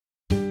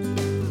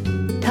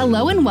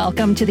Hello and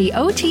welcome to the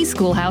OT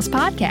Schoolhouse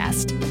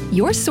Podcast,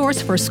 your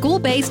source for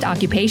school-based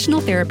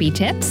occupational therapy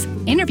tips,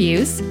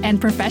 interviews,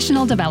 and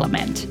professional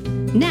development.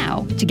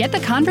 Now, to get the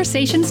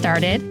conversation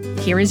started,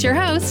 here is your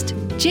host,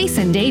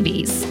 Jason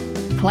Davies.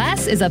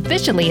 Class is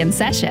officially in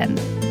session.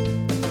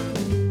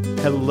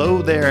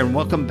 Hello there, and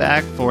welcome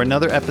back for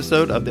another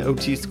episode of the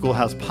OT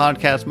Schoolhouse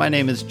Podcast. My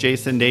name is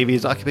Jason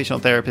Davies, occupational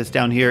therapist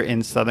down here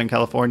in Southern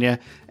California,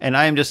 and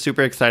I am just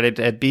super excited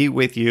to be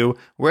with you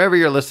wherever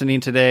you're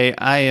listening today.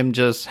 I am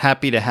just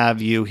happy to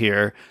have you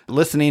here,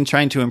 listening,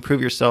 trying to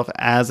improve yourself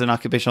as an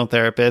occupational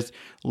therapist,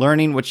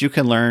 learning what you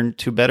can learn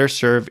to better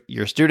serve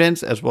your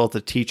students as well as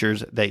the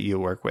teachers that you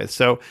work with.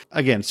 So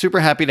again,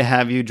 super happy to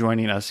have you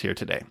joining us here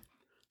today.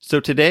 So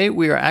today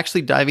we are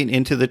actually diving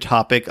into the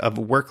topic of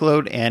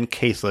workload and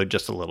caseload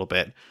just a little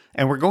bit.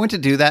 And we're going to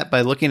do that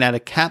by looking at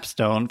a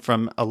capstone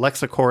from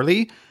Alexa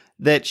Corley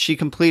that she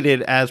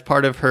completed as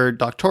part of her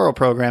doctoral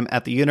program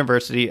at the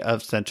University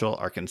of Central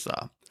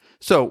Arkansas.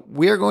 So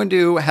we are going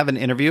to have an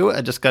interview,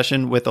 a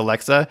discussion with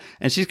Alexa,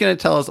 and she's going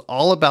to tell us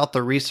all about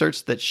the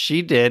research that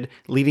she did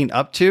leading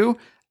up to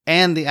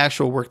and the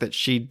actual work that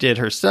she did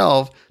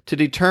herself to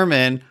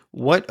determine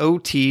what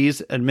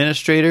OTs,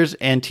 administrators,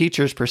 and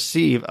teachers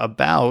perceive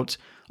about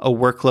a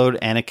workload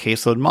and a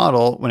caseload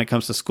model when it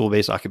comes to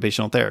school-based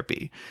occupational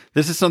therapy.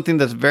 This is something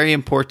that's very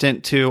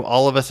important to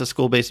all of us as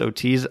school-based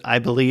OTs, I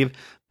believe.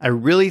 I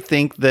really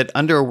think that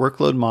under a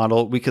workload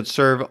model, we could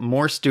serve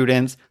more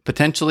students,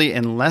 potentially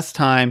in less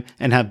time,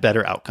 and have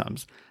better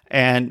outcomes.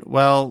 And,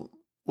 well,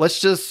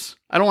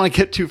 I don't want to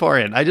get too far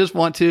in. I just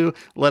want to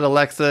let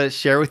Alexa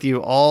share with you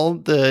all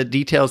the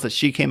details that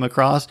she came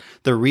across,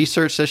 the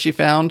research that she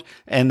found,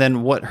 and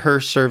then what her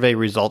survey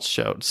results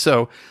showed.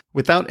 So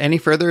without any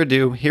further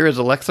ado, here is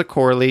Alexa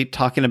Corley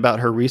talking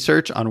about her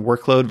research on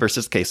workload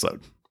versus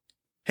caseload.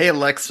 Hey,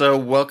 Alexa,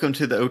 welcome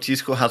to the OT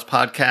Schoolhouse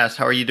Podcast.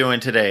 How are you doing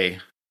today?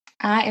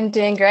 I am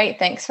doing great.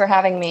 Thanks for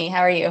having me. How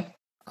are you?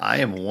 I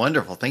am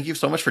wonderful. Thank you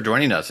so much for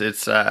joining us.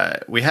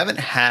 We haven't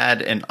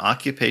had an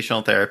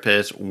occupational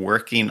therapist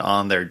working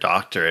on their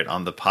doctorate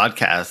on the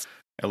podcast,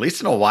 at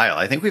least in a while.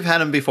 I think we've had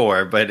them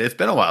before, but it's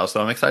been a while.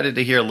 So I'm excited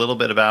to hear a little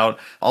bit about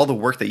all the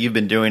work that you've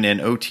been doing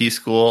in OT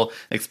school,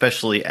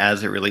 especially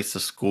as it relates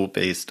to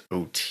school-based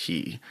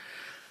OT.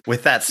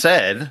 With that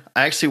said,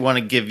 I actually want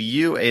to give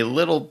you a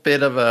little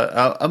bit of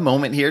a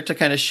moment here to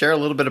kind of share a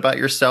little bit about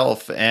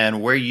yourself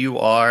and where you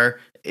are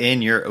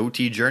in your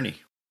OT journey.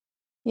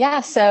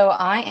 Yeah, so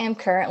I am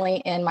currently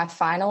in my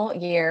final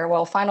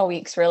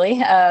weeks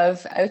really,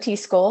 of OT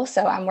school.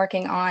 So I'm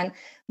working on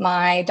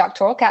my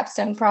doctoral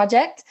capstone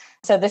project.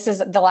 So this is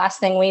the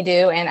last thing we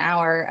do in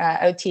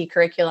our OT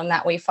curriculum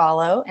that we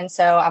follow. And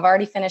so I've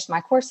already finished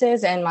my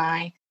courses and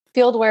my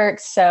field work.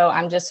 So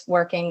I'm just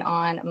working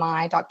on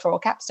my doctoral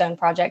capstone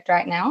project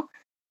right now.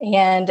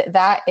 And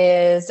that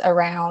is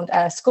around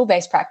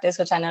school-based practice,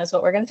 which I know is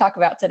what we're going to talk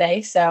about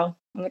today. So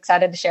I'm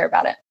excited to share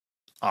about it.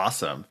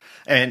 Awesome.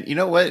 And you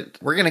know what?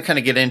 We're going to kind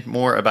of get in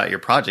more about your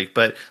project,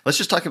 but let's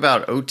just talk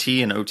about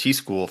OT and OT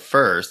school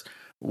first.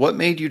 What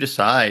made you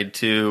decide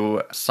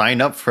to sign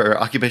up for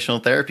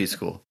occupational therapy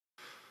school?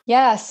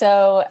 Yeah,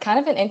 so kind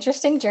of an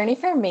interesting journey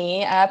for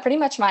me. Pretty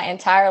much my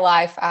entire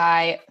life,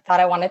 I thought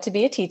I wanted to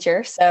be a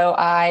teacher. So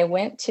I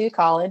went to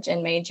college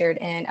and majored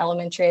in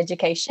elementary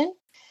education.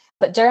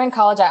 But during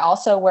college, I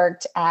also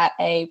worked at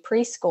a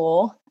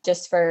preschool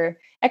just for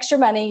extra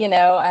money,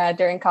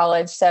 during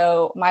college.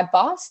 So my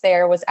boss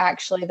there was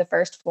actually the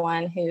first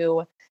one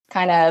who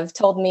kind of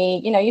told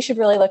me, you should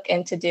really look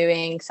into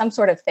doing some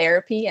sort of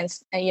therapy and,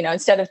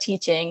 instead of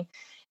teaching.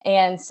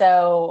 And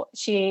so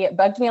she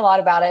bugged me a lot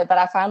about it, but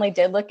I finally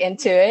did look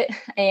into it.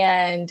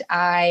 And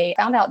I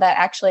found out that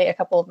actually a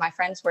couple of my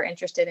friends were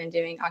interested in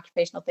doing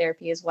occupational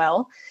therapy as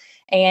well,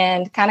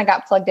 and kind of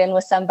got plugged in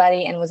with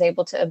somebody and was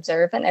able to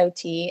observe an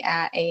OT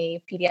at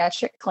a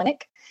pediatric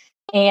clinic.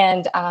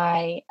 And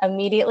I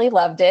immediately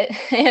loved it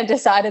and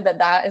decided that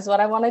that is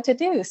what I wanted to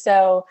do.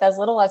 So as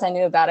little as I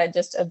knew about it,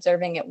 just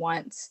observing it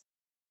once,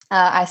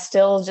 I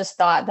still just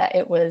thought that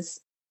it was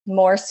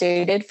more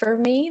suited for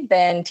me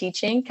than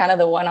teaching, kind of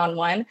the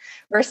one-on-one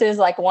versus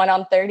like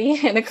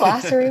 1-on-30 in a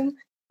classroom.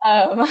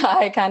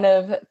 I kind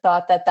of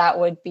thought that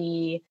would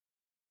be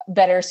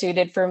better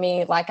suited for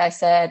me, like I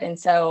said. And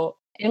so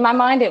in my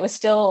mind, it's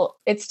still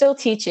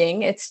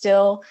teaching, it's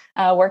still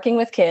working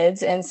with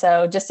kids. And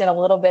so just in a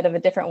little bit of a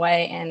different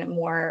way and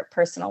more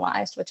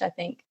personalized, which I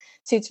think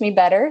suits me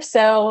better.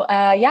 So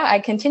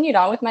I continued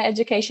on with my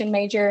education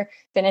major,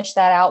 finished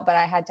that out, but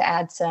I had to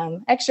add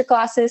some extra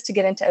classes to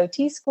get into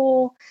OT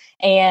school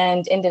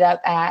and ended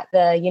up at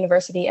the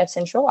University of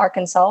Central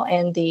Arkansas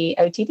in the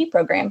OTD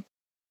program.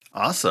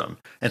 Awesome.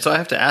 And so I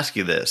have to ask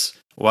you this.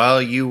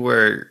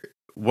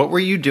 What were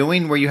you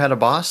doing where you had a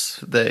boss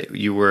that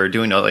you were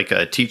doing like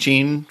a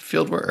teaching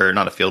field work, or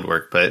not a field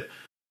work, but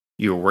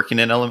you were working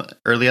in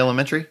early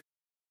elementary?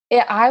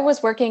 Yeah, I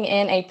was working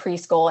in a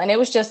preschool, and it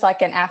was just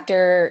like an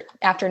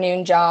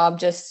afternoon job,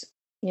 just,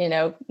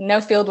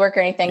 no field work or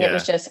anything. Yeah. It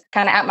was just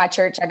kind of at my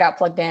church. I got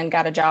plugged in,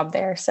 got a job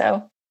there.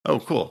 So. Oh,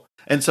 cool.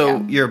 And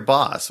so your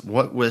boss,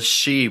 what was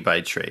she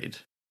by trade?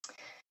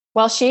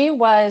 Well, she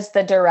was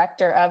the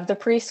director of the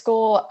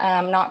preschool.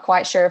 I'm not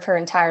quite sure of her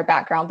entire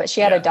background, but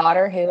she had a Yeah.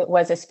 daughter who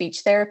was a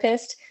speech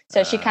therapist.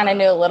 So she kind of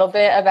knew a little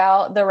bit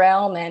about the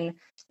realm and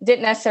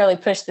didn't necessarily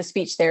push the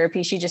speech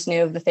therapy. She just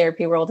knew of the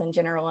therapy world in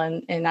general.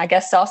 And I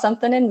guess saw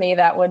something in me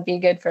that would be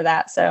good for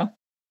that. So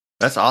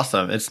That's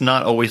awesome. It's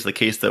not always the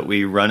case that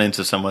we run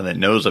into someone that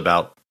knows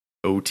about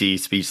OT,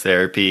 speech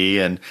therapy,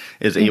 and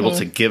is able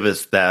to give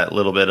us that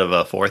little bit of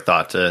a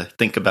forethought to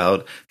think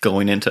about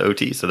going into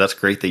OT. So that's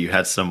great that you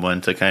had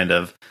someone to kind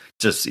of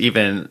just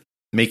even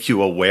make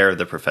you aware of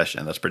the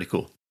profession. That's pretty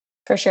cool.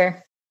 For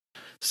sure.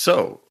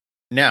 So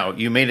now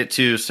you made it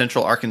to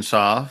Central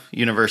Arkansas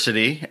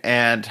University.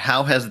 And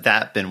how has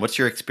that been? What's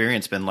your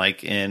experience been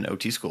like in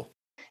OT school?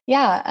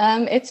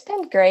 Yeah, it's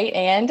been great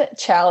and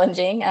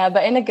challenging,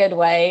 but in a good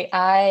way.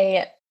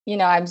 I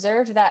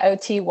observed that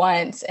OT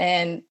once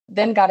and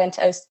then got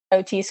into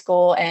OT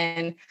school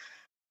and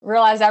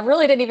realized I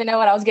really didn't even know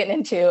what I was getting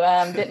into.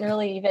 Didn't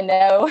really even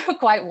know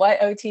quite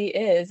what OT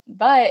is,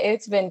 but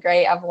it's been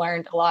great. I've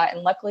learned a lot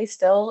and luckily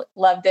still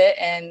loved it.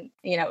 And,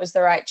 it was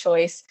the right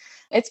choice.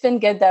 It's been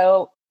good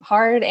though,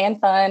 hard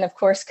and fun. Of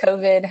course,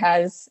 COVID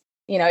has,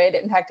 it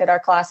impacted our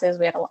classes.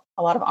 We had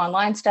a lot of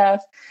online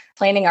stuff.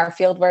 Planning our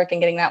field work and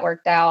getting that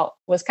worked out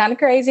was kind of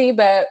crazy,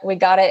 but we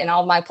got it and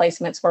all of my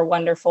placements were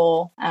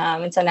wonderful.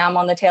 And so now I'm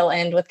on the tail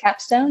end with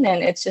capstone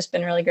and it's just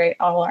been really great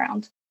all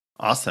around.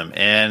 Awesome.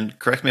 And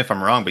correct me if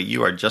I'm wrong, but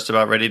you are just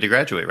about ready to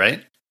graduate,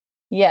 right?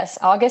 Yes,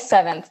 August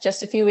 7th,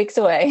 just a few weeks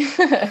away.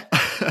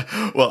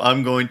 Well,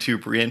 I'm going to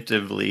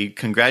preemptively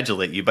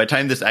congratulate you. By the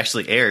time this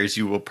actually airs,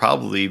 you will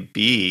probably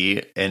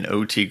be an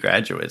OT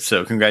graduate.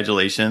 So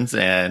congratulations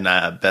and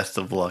best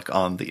of luck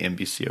on the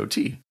NBC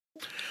OT.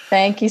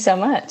 Thank you so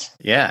much.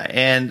 Yeah.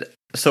 And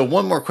so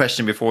one more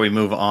question before we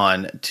move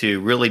on to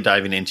really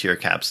diving into your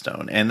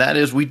capstone. And that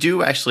is, we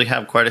do actually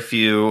have quite a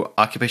few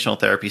occupational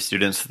therapy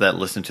students that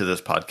listen to this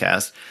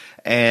podcast.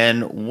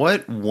 And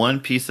what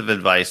one piece of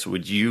advice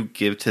would you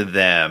give to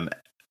them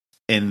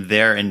in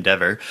their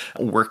endeavor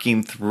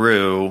working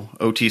through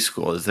OT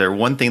school? Is there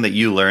one thing that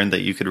you learned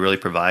that you could really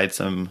provide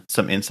some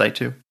insight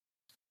to?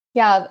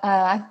 Yeah,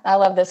 I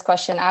love this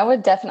question. I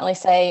would definitely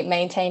say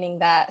maintaining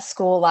that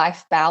school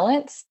life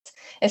balance,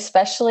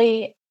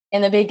 especially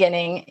in the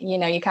beginning.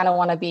 You kind of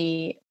want to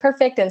be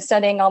perfect and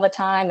studying all the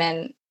time.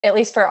 And at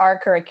least for our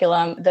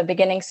curriculum, the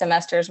beginning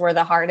semesters were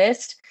the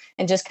hardest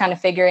and just kind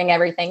of figuring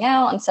everything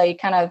out. And so you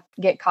kind of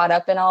get caught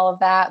up in all of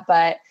that,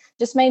 but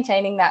just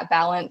maintaining that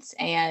balance.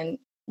 And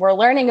we're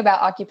learning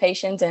about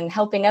occupations and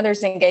helping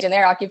others engage in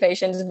their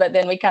occupations, but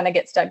then we kind of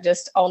get stuck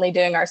just only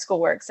doing our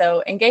schoolwork.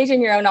 So engage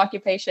in your own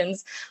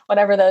occupations,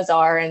 whatever those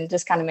are, and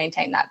just kind of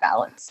maintain that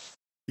balance.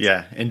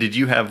 Yeah. And did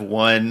you have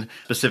one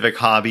specific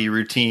hobby,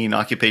 routine,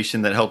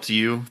 occupation that helps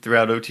you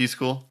throughout OT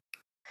school?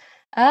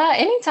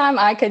 Anytime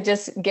I could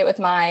just get with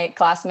my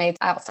classmates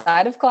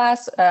outside of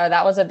class,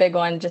 that was a big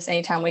one. Just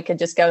anytime we could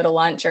just go to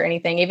lunch or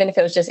anything, even if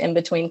it was just in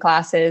between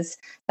classes,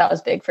 that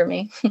was big for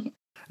me.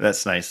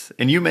 That's nice.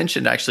 And you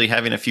mentioned actually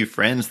having a few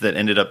friends that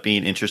ended up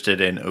being interested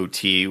in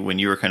OT when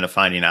you were kind of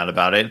finding out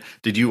about it.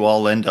 Did you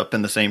all end up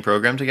in the same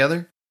program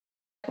together?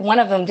 One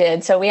of them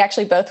did. So we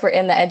actually both were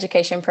in the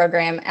education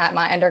program at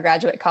my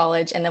undergraduate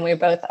college. And then we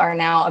both are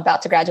now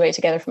about to graduate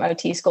together from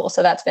OT school.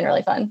 So that's been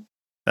really fun.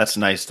 That's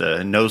nice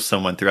to know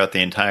someone throughout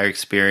the entire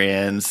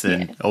experience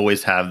and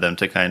always have them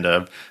to kind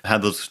of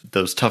have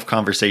those tough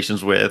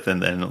conversations with.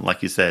 And then,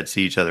 like you said,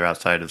 see each other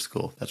outside of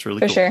school. That's really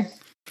cool. For sure.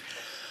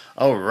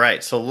 All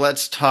right. So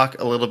let's talk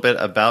a little bit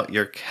about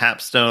your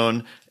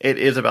capstone. It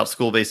is about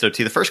school-based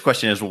OT. The first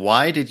question is,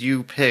 why did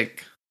you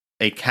pick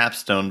a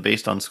capstone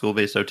based on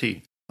school-based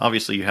OT?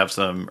 Obviously, you have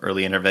some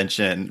early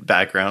intervention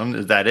background.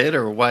 Is that it,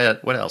 or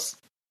what else?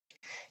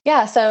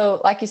 Yeah.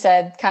 So like you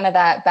said, kind of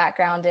that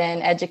background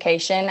in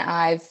education,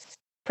 I've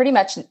pretty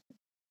much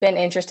been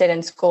interested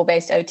in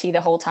school-based OT the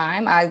whole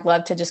time. I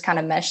love to just kind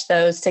of mesh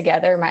those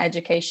together, my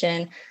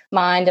education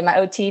mind and my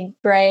OT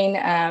brain,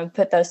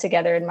 put those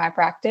together in my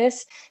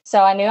practice.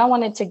 So I knew I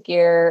wanted to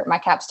gear my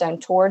capstone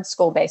towards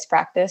school-based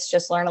practice,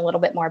 just learn a little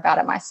bit more about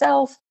it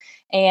myself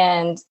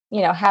and,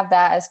 have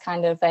that as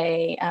kind of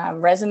a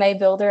resume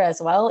builder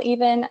as well,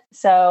 even.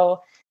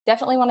 So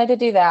definitely wanted to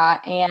do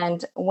that.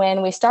 And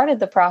when we started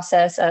the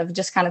process of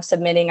just kind of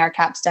submitting our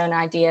capstone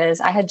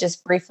ideas, I had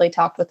just briefly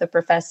talked with the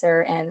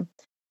professor and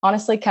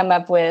honestly come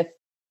up with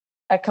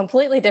a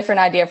completely different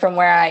idea from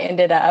where I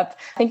ended up.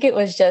 I think it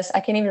was I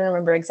can't even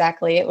remember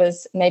exactly. It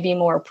was maybe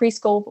more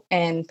preschool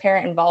and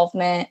parent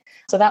involvement.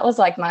 So that was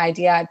like my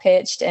idea I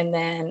pitched. And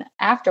then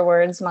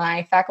afterwards,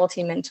 my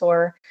faculty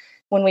mentor,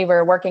 when we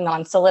were working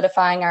on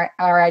solidifying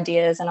our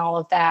ideas and all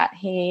of that,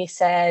 he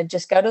said,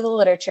 just go to the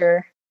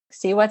literature,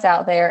 see what's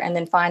out there, and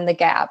then find the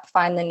gap,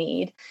 find the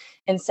need.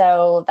 And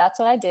so that's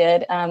what I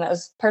did. It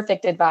was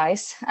perfect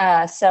advice.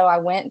 So I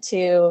went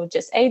to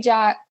just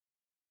AJOT,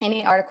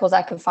 any articles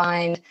I could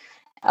find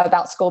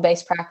about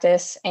school-based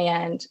practice,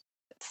 and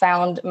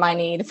found my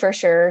need for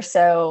sure.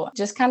 So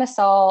just kind of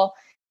saw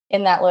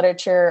in that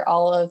literature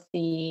all of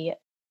the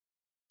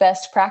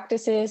best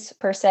practices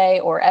per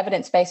se, or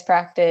evidence-based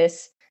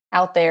practice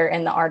out there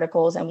in the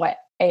articles and what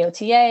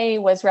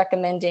AOTA was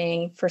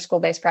recommending for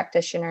school-based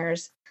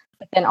practitioners,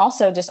 but then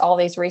also just all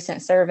these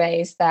recent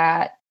surveys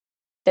that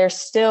there's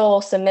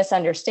still some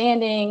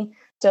misunderstanding,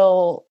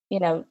 still,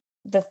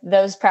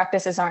 those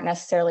practices aren't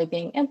necessarily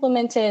being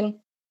implemented.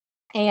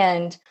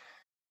 And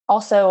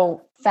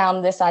also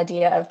found this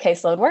idea of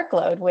caseload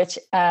workload, which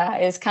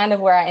is kind of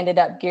where I ended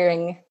up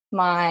gearing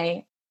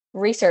my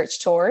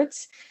research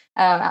towards,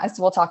 as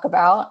we'll talk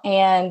about.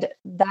 And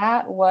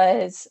that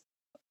was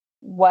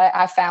what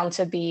I found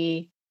to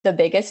be the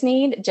biggest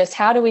need. Just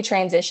how do we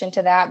transition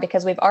to that?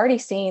 Because we've already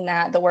seen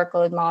that the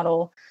workload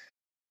model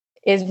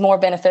is more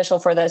beneficial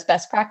for those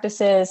best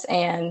practices.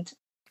 And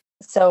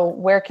so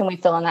where can we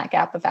fill in that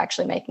gap of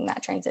actually making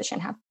that transition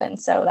happen?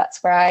 So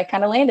that's where I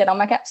kind of landed on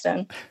my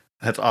capstone.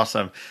 That's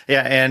awesome.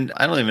 Yeah. And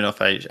I don't even know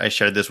if I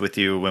shared this with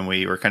you when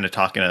we were kind of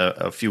talking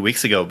a few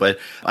weeks ago, but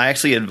I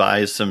actually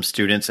advised some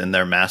students in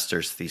their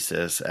master's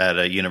thesis at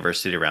a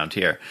university around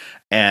here.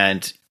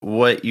 And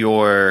what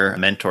your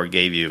mentor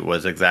gave you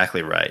was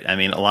exactly right. I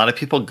mean, a lot of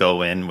people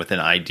go in with an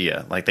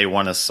idea, like they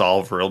want to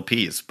solve world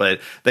peace, but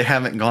they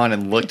haven't gone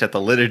and looked at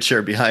the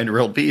literature behind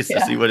world peace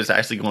to see what it's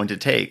actually going to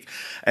take.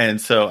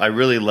 And so I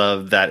really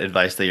love that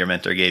advice that your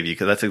mentor gave you,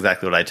 because that's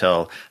exactly what I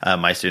tell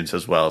my students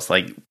as well. It's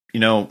like,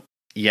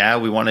 yeah,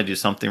 we want to do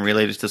something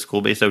related to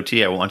school-based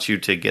OT. I want you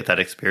to get that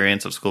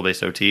experience of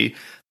school-based OT,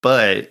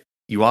 but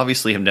you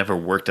obviously have never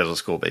worked as a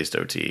school-based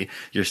OT.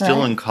 You're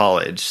still in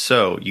college.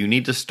 So you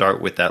need to start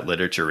with that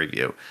literature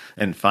review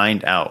and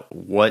find out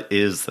what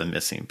is the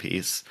missing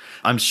piece.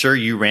 I'm sure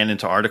you ran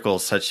into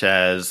articles such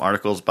as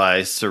articles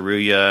by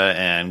Saruya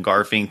and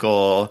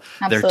Garfinkel.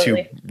 Absolutely.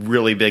 They're two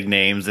really big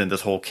names in this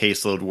whole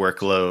caseload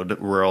workload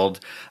world.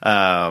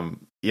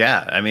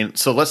 Yeah, I mean,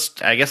 so let's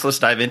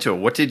dive into it.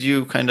 What did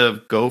you kind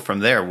of go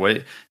from there?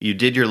 What you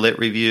did your lit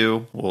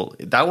review? Well,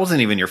 that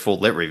wasn't even your full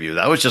lit review.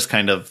 That was just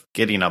kind of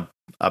getting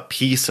a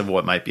piece of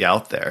what might be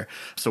out there.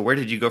 So where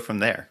did you go from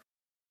there?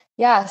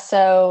 Yeah,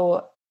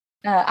 so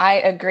I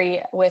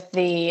agree with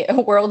the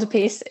world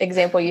peace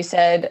example you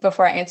said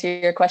before I answer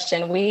your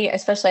question. We,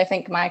 especially I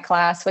think my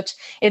class, which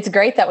it's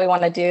great that we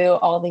want to do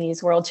all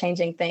these world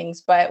changing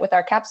things, but with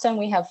our capstone,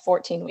 we have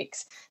 14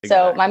 weeks.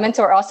 Exactly. So my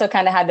mentor also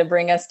kind of had to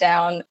bring us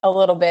down a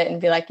little bit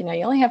and be like, you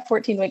only have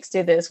 14 weeks to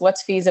do this.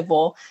 What's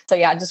feasible? So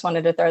yeah, I just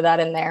wanted to throw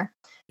that in there.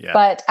 Yeah.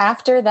 But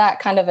after that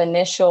kind of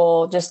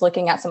initial, just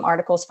looking at some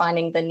articles,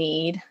 finding the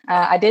need,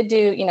 I did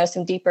do,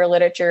 some deeper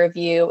literature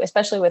review,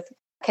 especially with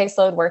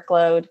caseload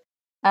workload.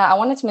 I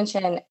wanted to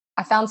mention,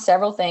 I found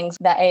several things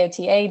that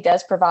AOTA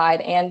does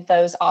provide, and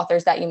those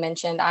authors that you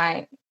mentioned,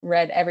 I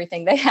read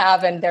everything they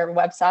have and their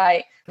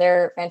website.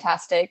 They're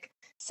fantastic.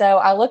 So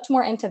I looked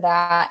more into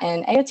that,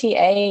 and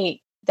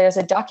AOTA, there's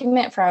a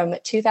document from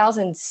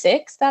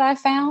 2006 that I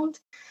found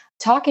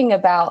talking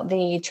about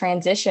the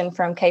transition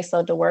from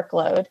caseload to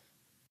workload.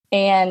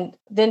 And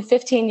then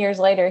 15 years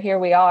later, here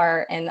we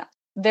are, and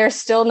they're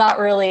still not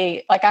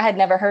really, I had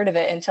never heard of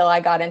it until I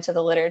got into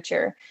the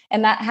literature.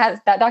 And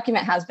that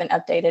document has been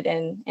updated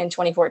in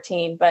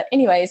 2014. But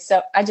anyways,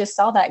 so I just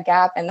saw that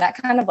gap, and that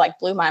kind of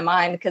blew my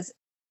mind, because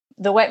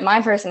the way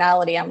my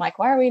personality, I'm like,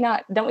 why are we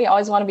not, don't we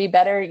always want to be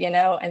better,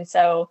 And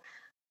so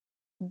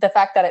the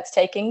fact that it's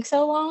taking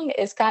so long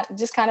is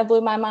kind of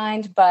blew my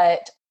mind.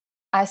 But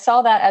I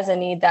saw that as a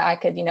need that I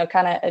could,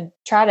 kind of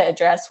try to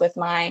address with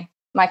my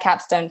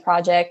capstone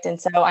project. And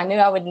so I knew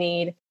I would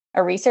need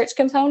a research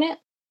component.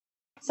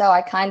 So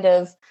I kind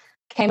of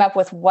came up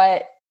with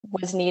what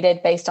was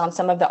needed based on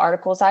some of the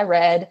articles I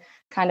read,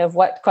 kind of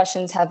what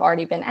questions have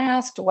already been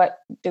asked, what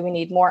do we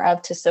need more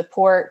of to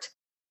support.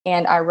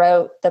 And I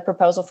wrote the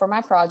proposal for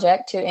my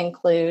project to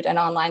include an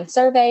online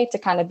survey to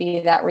kind of be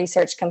that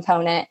research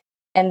component.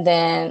 And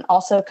then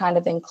also kind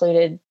of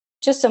included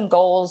just some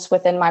goals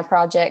within my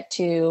project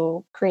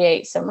to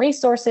create some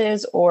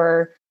resources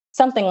or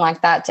something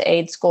like that to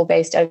aid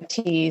school-based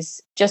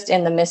OTs just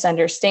in the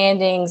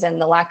misunderstandings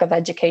and the lack of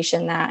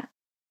education that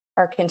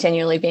are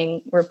continually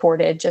being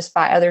reported just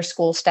by other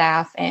school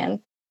staff and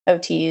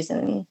OTs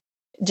and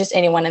just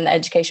anyone in the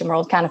education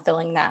world, kind of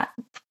filling that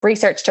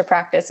research to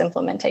practice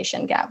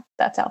implementation gap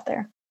that's out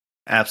there.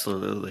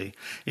 Absolutely.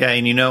 Yeah.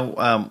 And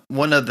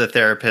one of the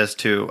therapists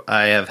who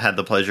I have had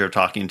the pleasure of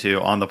talking to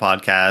on the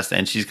podcast,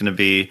 and she's going to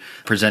be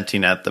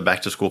presenting at the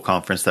back to school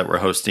conference that we're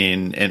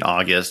hosting in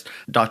August,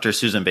 Dr.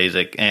 Susan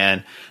Basic.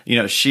 And,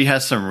 she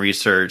has some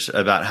research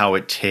about how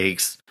it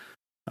takes,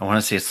 I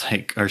want to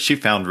say or she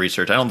found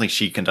research. I don't think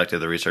she conducted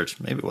the research.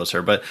 Maybe it was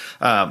her, but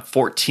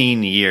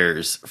 14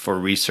 years for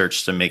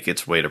research to make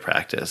its way to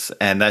practice.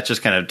 And that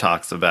just kind of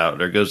talks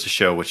about, or goes to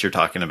show what you're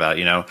talking about.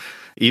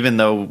 Even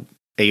though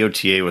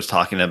AOTA was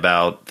talking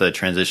about the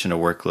transition to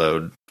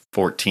workload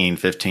 14,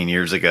 15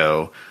 years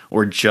ago,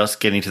 we're just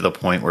getting to the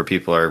point where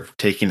people are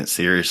taking it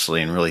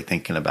seriously and really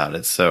thinking about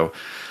it. So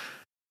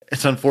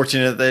it's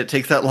unfortunate that it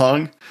takes that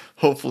long.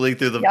 Hopefully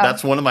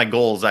that's one of my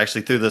goals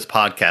actually through this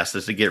podcast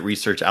is to get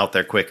research out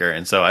there quicker.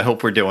 And so I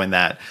hope we're doing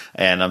that.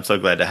 And I'm so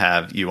glad to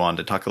have you on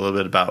to talk a little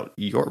bit about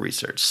your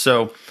research.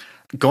 So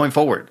going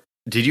forward,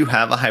 Did you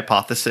have a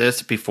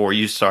hypothesis before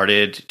you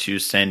started to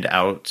send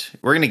out?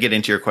 We're going to get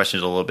into your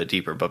questions a little bit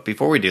deeper, but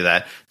before we do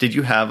that, did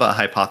you have a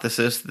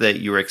hypothesis that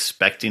you were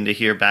expecting to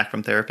hear back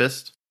from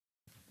therapists?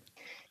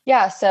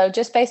 Yeah, so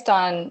just based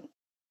on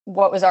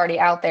what was already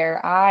out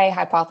there, I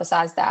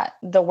hypothesized that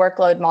the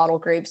workload model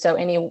group, so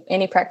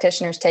any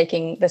practitioners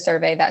taking the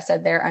survey that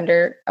said they're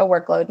under a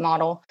workload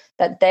model,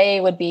 that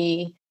they would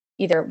be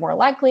either more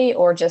likely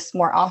or just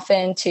more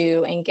often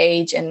to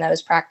engage in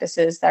those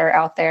practices that are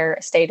out there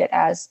stated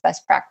as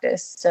best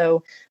practice.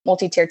 So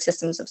multi-tiered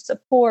systems of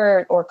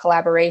support or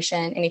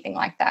collaboration, anything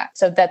like that.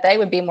 So that they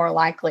would be more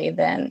likely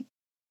than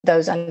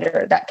those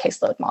under that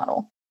caseload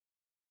model.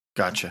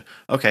 Gotcha.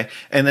 Okay.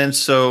 And then,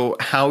 so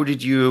how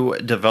did you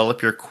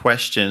develop your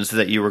questions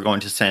that you were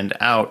going to send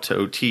out to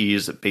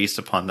OTs based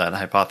upon that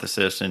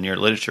hypothesis in your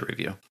literature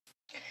review?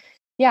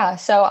 Yeah.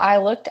 So I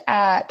looked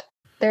at,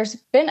 there's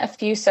been a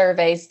few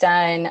surveys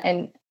done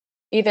and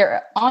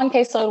either on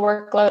caseload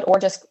workload or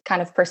just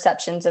kind of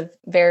perceptions of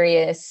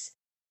various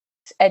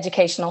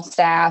educational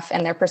staff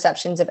and their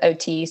perceptions of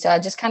OT. So I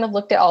just kind of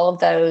looked at all of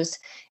those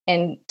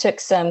and took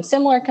some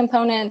similar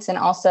components and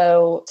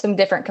also some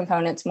different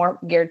components more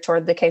geared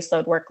toward the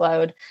caseload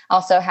workload. I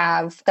also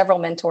have several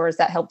mentors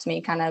that helped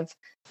me kind of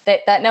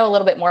that know a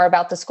little bit more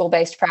about the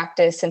school-based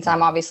practice since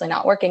I'm obviously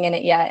not working in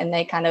it yet. And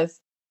they kind of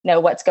know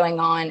what's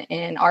going on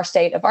in our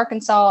state of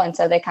Arkansas. And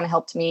so they kind of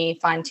helped me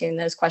fine tune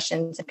those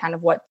questions and kind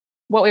of what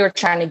we were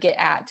trying to get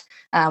at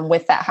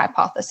with that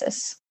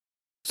hypothesis.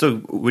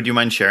 So would you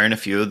mind sharing a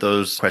few of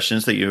those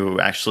questions that you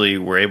actually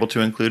were able to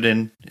include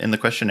in the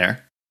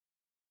questionnaire?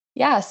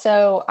 Yeah,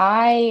 so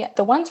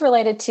the ones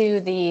related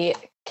to the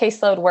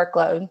caseload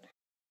workload.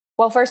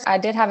 Well, first, I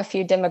did have a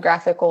few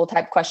demographical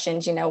type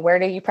questions, where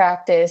do you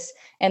practice?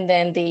 And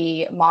then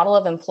the model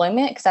of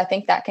employment, because I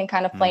think that can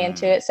kind of play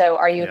into it. So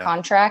are you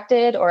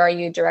contracted or are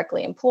you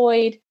directly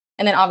employed?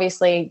 And then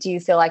obviously, do you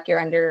feel like you're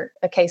under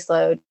a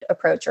caseload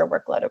approach or a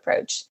workload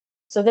approach?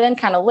 So then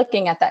kind of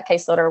looking at that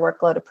caseload or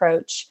workload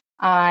approach,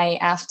 I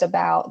asked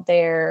about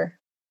the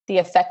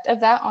effect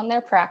of that on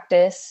their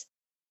practice.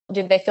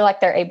 Do they feel like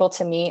they're able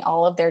to meet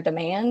all of their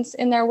demands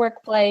in their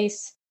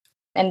workplace?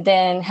 And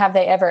then have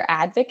they ever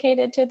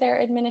advocated to their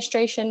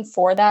administration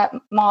for that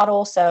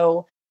model?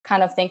 So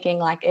kind of thinking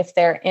like if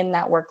they're in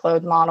that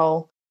workload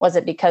model, was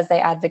it because they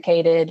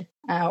advocated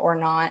or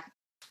not?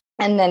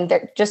 And then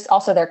just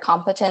also their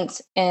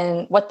competence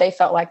in what they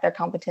felt like their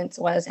competence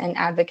was in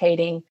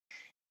advocating,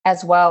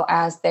 as well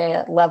as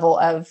the level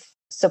of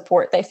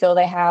support they feel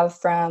they have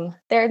from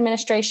their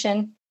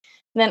administration.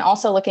 And then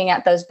also looking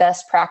at those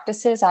best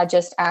practices, I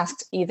just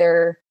asked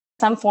either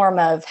some form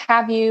of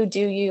have you,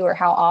 do you, or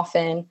how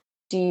often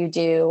do you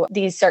do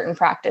these certain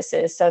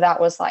practices? So that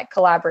was like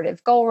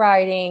collaborative goal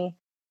writing,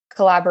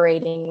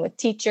 collaborating with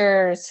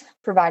teachers,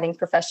 providing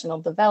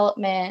professional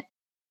development.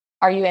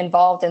 Are you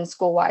involved in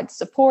school-wide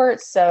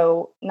support?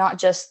 So not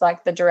just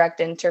like the direct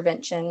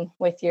intervention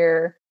with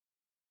your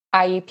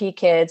IEP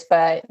kids,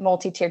 but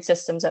multi-tiered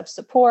systems of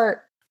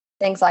support,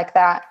 things like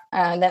that.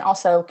 And then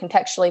also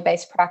contextually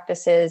based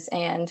practices.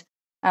 And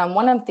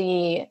one of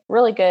the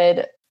really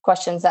good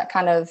questions that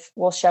kind of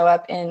will show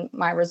up in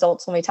my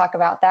results when we talk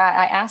about that,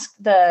 I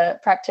asked the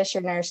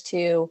practitioners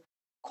to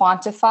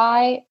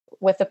quantify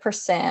with a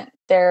percent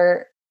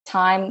their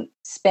time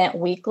spent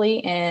weekly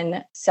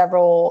in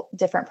several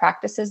different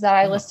practices that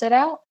I listed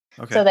out.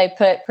 Okay. So they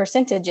put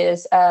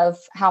percentages of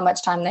how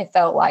much time they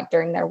felt like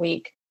during their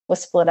week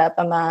was split up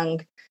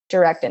among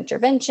direct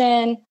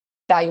intervention,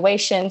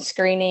 evaluation,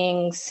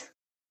 screenings,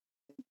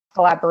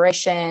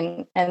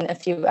 collaboration, and a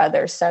few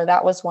others. So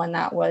that was one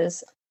that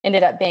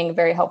ended up being a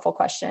very helpful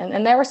question.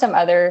 And there were some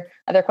other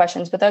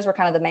questions, but those were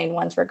kind of the main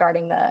ones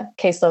regarding the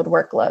caseload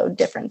workload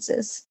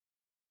differences.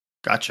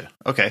 Gotcha.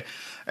 Okay.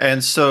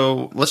 And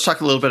so let's talk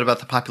a little bit about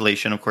the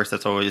population. Of course,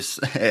 that's always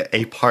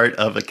a part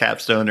of a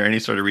capstone or any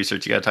sort of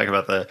research. You got to talk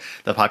about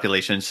the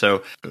population.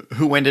 So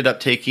who ended up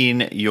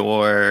taking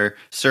your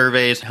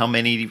surveys? How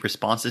many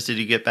responses did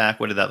you get back?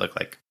 What did that look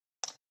like?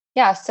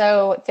 Yeah,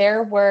 so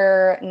there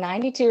were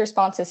 92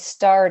 responses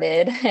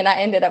started, and I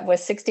ended up with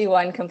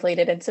 61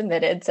 completed and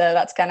submitted. So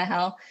that's kind of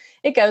how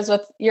it goes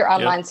with your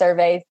online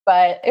surveys,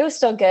 but it was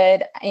still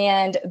good.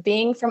 And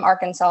being from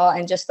Arkansas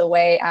and just the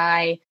way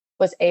I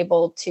was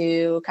able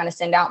to kind of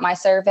send out my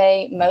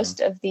survey,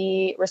 most of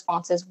the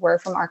responses were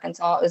from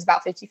Arkansas. It was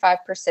about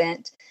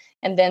 55%.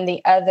 And then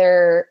the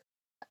other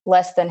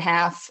less than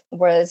half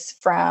was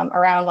from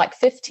around like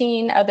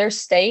 15 other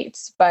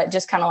states, but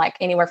just kind of like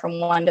anywhere from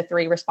 1 to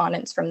 3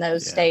 respondents from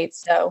those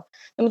states. So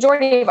the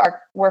majority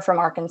were from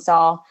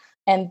Arkansas.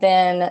 And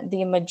then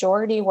the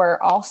majority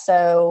were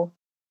also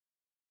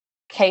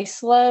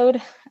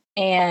caseload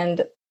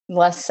and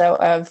less so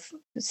of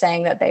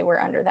saying that they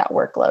were under that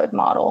workload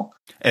model.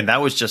 And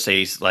that was just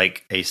a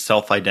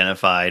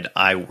self-identified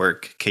I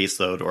work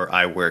caseload or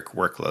I work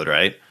workload,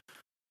 right?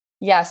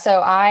 Yeah, so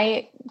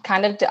I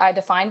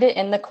defined it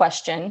in the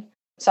question.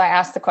 So I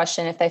asked the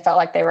question if they felt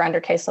like they were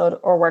under caseload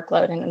or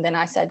workload. And then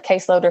I said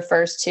caseload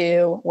refers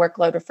to,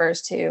 workload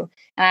refers to.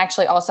 And I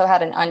actually also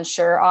had an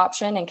unsure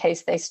option in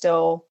case they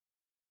still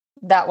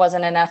that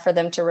wasn't enough for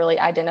them to really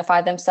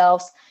identify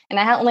themselves. And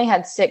I only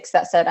had 6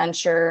 that said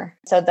unsure.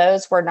 So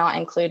those were not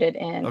included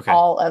in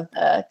all of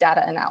the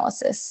data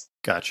analysis.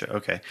 Gotcha.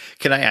 Okay.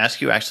 Can I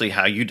ask you actually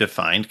how you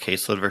defined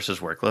caseload versus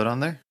workload on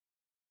there?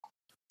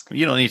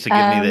 You don't need to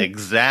give me the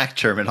exact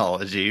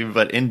terminology,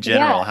 but in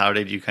general, how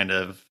did you kind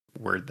of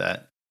word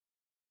that?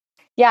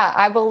 Yeah,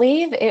 I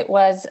believe it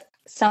was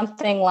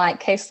something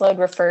like caseload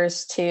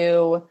refers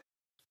to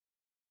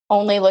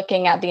only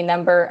looking at the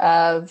number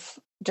of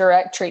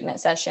direct treatment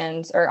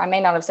sessions, or I may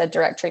not have said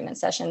direct treatment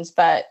sessions,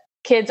 but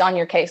kids on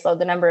your caseload,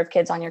 the number of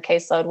kids on your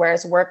caseload,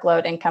 whereas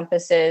workload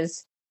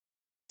encompasses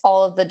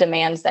all of the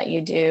demands that you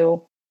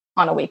do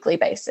on a weekly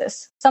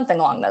basis, something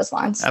along those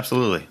lines.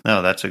 Absolutely.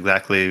 No, that's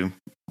exactly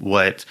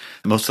what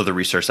most of the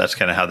research, that's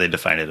kind of how they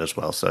define it as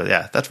well. So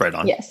yeah, that's right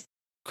on. Yes.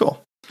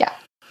 Cool. Yeah.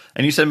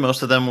 And you said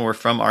most of them were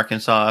from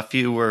Arkansas. A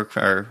few were,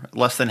 or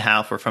less than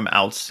half were from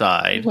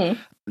outside.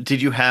 Mm-hmm.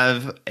 Did you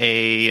have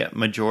a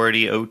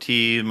majority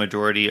OT,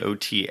 majority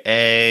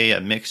OTA, a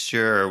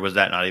mixture, or was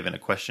that not even a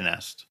question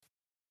asked?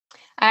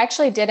 I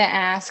actually didn't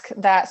ask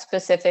that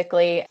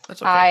specifically.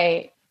 That's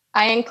okay.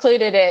 I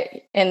included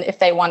it in if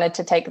they wanted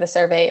to take the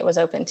survey, it was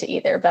open to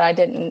either, but I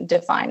didn't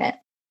define it.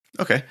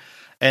 Okay.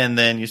 And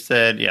then you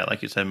said,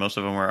 like you said, most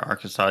of them were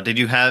Arkansas. Did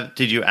you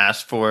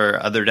ask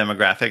for other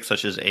demographics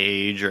such as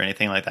age or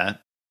anything like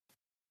that?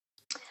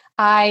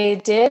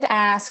 I did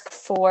ask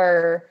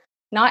for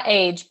not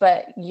age,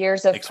 but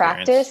years of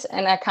practice.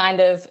 And I kind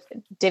of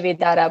divvied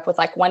that up with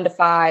like 1 to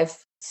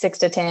 5, 6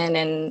 to 10,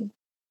 and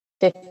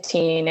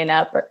 15 and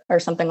up or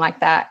something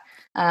like that.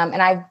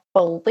 And I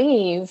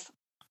believe,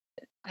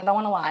 I don't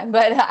want to lie,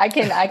 but I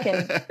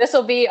can, this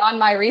will be on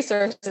my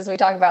resources we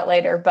talk about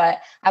later, but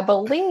I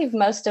believe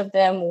most of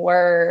them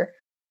were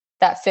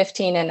that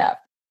 15 and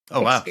up. Oh,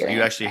 wow. So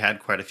you actually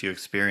had quite a few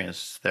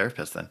experienced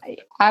therapists then.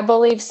 I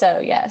believe so.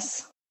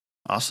 Yes.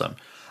 Awesome.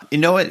 You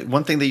know what?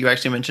 One thing that you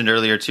actually mentioned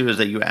earlier too, is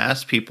that you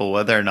asked people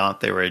whether or not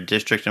they were a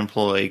district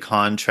employee,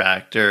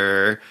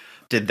 contractor.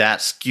 Did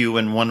that skew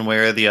in one way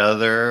or the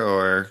other,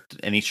 or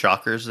any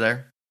shockers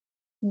there?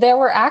 There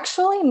were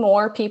actually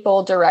more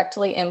people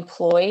directly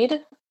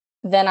employed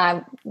than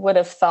I would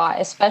have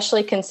thought,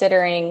 especially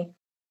considering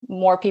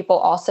more people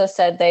also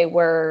said they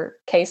were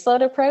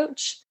caseload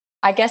approach.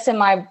 I guess in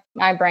my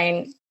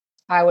brain,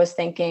 I was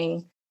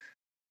thinking,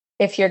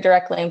 if you're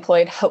directly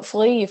employed,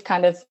 hopefully you've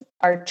kind of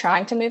are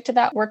trying to move to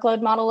that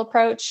workload model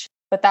approach,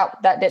 but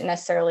that didn't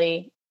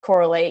necessarily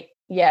correlate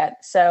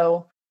yet.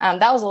 So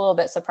that was a little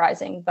bit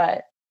surprising,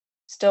 but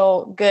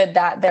still good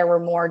that there were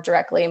more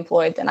directly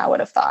employed than I would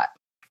have thought.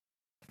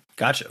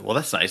 Gotcha. Well,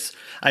 that's nice.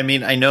 I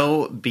mean, I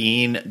know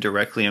being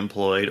directly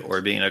employed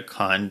or being a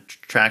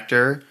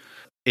contractor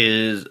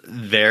is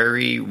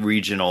very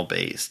regional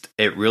based.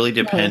 It really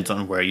depends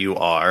on where you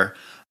are.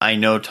 I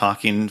know,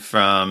 talking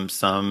from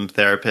some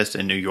therapists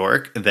in New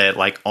York, that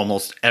like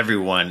almost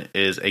everyone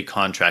is a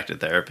contracted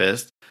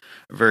therapist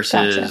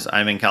versus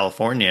I'm in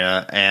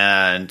California,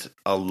 and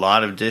a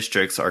lot of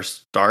districts are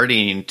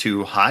starting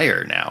to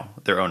hire now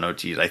their own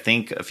OTs. I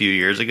think a few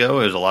years ago,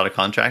 it was a lot of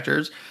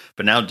contractors,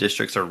 but now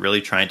districts are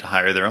really trying to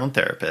hire their own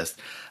therapists.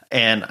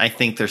 And I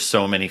think there's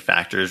so many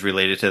factors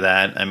related to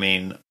that. I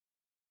mean,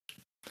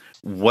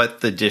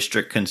 what the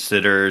district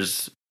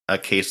considers a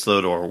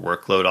caseload or a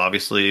workload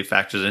obviously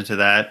factors into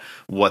that.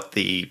 What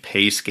the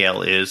pay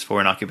scale is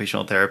for an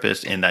occupational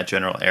therapist in that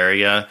general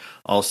area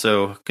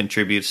also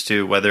contributes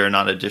to whether or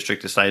not a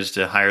district decides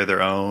to hire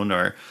their own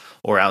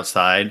or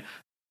outside.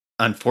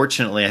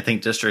 Unfortunately, I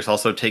think districts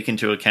also take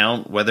into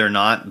account whether or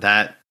not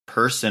that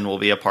person will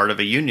be a part of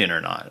a union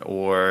or not,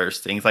 or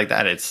things like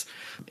that. It's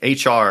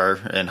HR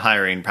and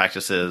hiring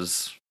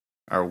practices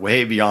are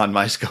way beyond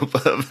my scope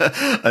of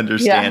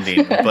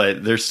understanding,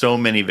 but there's so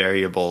many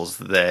variables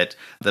that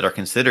are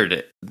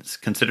considered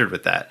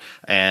with that.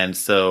 And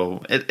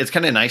so it's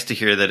kind of nice to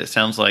hear that it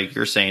sounds like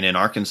you're saying in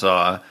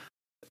Arkansas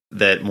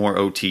that more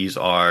OTs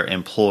are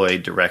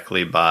employed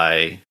directly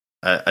by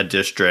a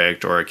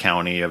district or a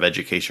county of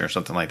education or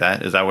something like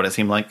that. Is that what it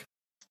seemed like?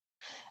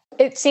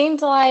 It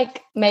seemed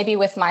like maybe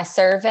with my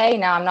survey,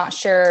 now I'm not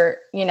sure,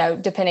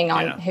 depending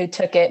on who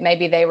took it,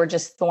 maybe they were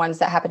just the ones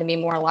that happen to be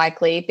more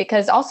likely,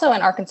 because also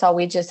in Arkansas,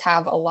 we just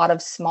have a lot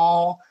of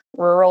small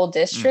rural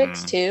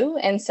districts too.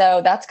 And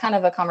so that's kind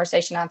of a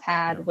conversation I've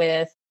had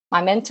with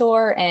my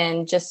mentor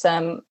and just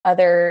some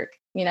other,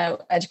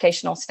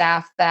 educational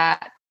staff,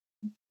 that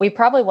we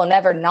probably will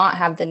never not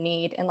have the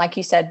need. And like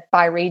you said,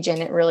 by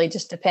region, it really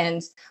just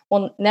depends.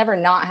 We'll never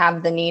not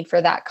have the need for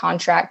that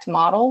contract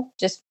model,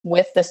 just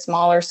with the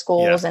smaller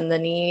schools and the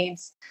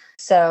needs.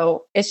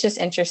 So it's just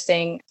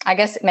interesting. I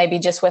guess maybe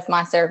just with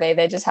my survey,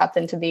 they just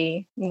happened to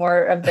be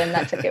more of them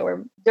that took it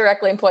were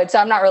directly employed. So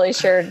I'm not really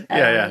sure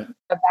about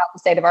the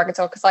state of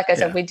Arkansas, because like I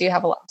said, we do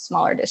have a lot of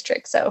smaller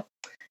districts. So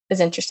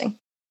it's interesting.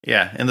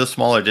 Yeah, in the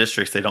smaller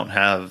districts, they don't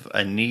have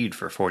a need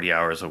for 40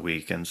 hours a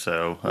week. And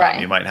so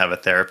you might have a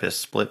therapist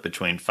split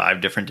between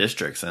 5 different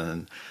districts.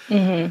 And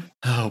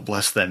oh,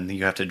 bless them,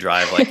 you have to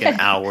drive like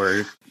an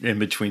hour in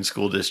between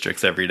school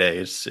districts every day.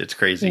 It's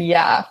crazy.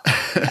 Yeah.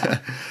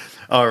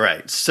 All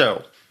right.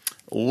 So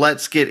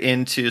Let's get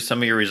into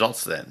some of your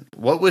results then.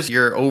 What was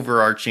your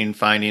overarching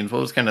findings?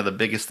 What was kind of the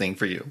biggest thing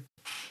for you?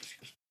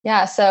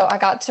 Yeah, so I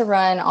got to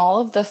run all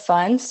of the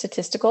fun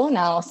statistical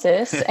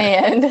analysis,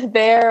 and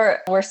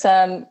there were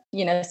some,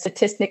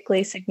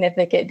 statistically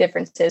significant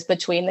differences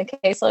between the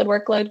caseload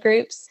workload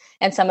groups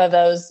and some of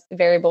those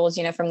variables,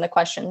 from the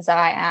questions that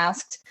I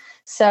asked.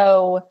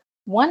 So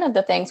one of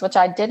the things, which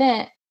I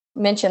didn't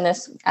mention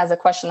this as a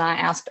question that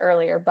I asked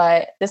earlier,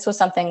 but this was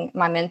something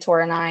my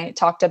mentor and I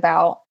talked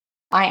about.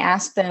 I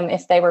asked them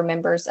if they were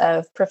members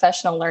of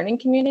professional learning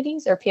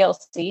communities or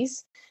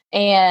PLCs,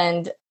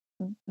 and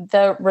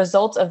the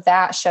results of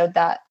that showed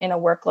that in a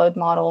workload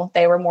model,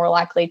 they were more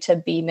likely to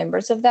be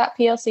members of that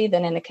PLC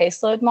than in a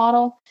caseload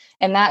model.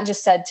 And that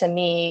just said to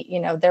me,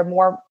 they're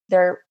more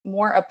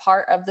a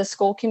part of the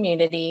school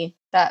community,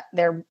 that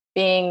they're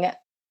being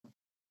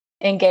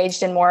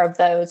engaged in more of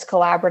those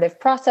collaborative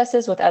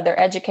processes with other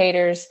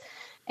educators.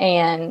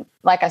 And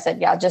like I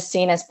said, just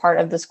seen as part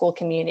of the school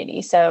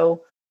community.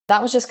 So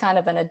that was just kind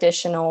of an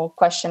additional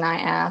question I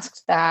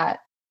asked that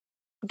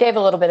gave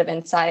a little bit of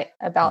insight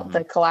about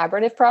the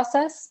collaborative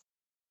process.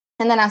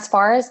 And then as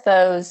far as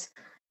those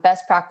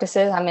best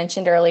practices I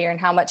mentioned earlier and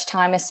how much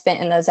time is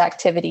spent in those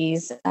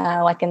activities,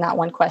 like in that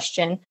one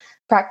question,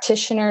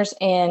 practitioners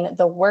in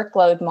the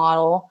workload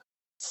model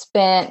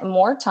spent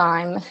more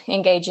time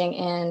engaging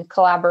in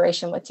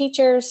collaboration with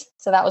teachers.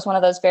 So that was one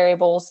of those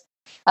variables,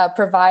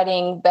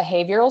 providing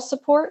behavioral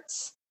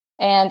supports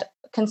and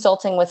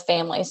consulting with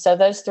families. So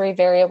those three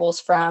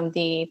variables from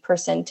the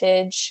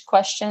percentage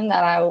question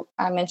that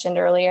I mentioned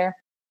earlier,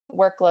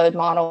 workload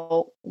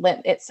model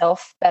lent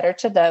itself better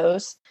to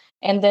those.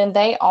 And then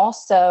they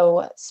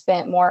also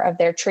spent more of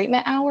their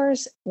treatment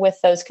hours with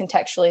those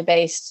contextually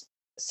based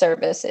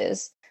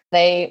services.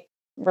 They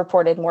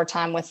reported more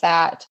time with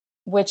that,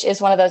 which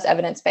is one of those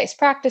evidence-based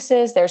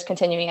practices. There's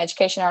continuing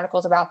education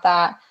articles about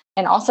that.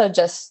 And also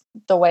just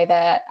the way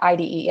that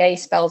IDEA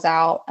spells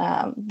out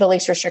the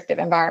least restrictive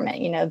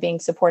environment, being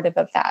supportive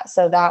of that.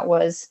 So that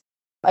was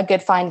a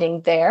good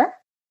finding there.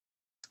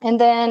 And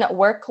then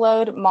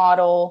workload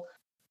model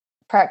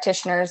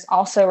practitioners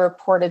also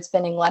reported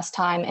spending less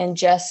time in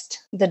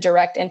just the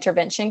direct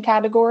intervention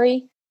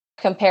category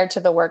compared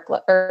to the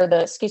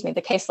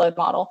the caseload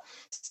model.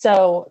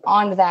 So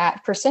on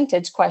that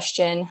percentage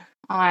question,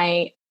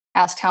 I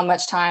asked how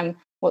much time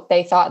what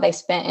they thought they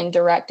spent in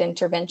direct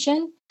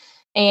intervention.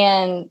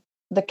 And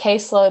the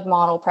caseload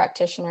model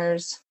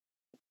practitioners,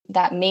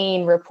 that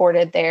mean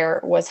reported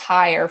there was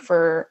higher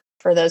for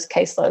those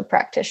caseload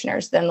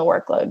practitioners than the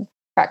workload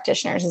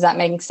practitioners. Is that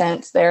making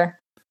sense there?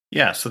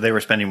 Yeah, so they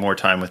were spending more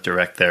time with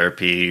direct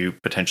therapy,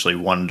 potentially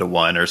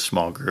one-to-one or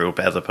small group,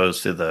 as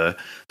opposed to the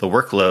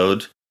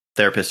workload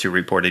therapists who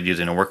reported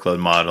using a workload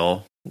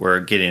model were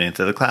getting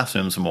into the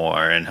classrooms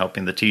more and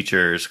helping the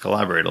teachers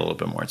collaborate a little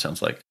bit more, it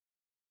sounds like.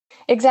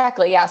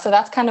 Exactly, yeah. So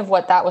that's kind of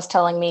what that was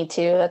telling me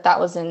too, that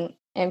was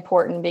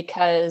important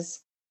because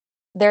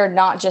they're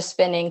not just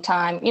spending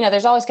time,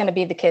 there's always going to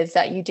be the kids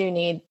that you do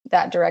need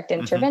that direct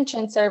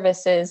intervention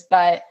services,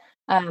 but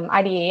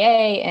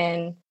IDEA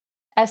and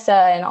ESSA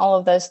and all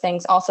of those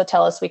things also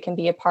tell us we can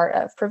be a part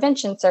of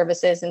prevention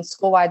services and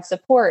school-wide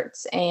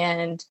supports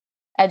and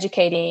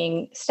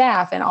educating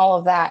staff and all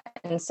of that.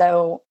 And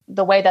so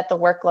the way that the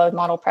workload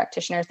model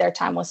practitioners, their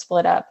time was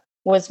split up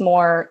was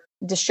more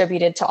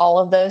distributed to all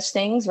of those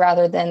things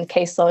rather than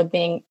caseload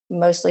being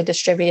mostly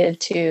distributed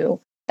to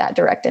that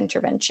direct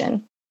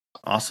intervention.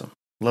 Awesome.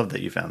 Love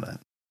that you found that.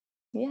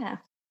 Yeah.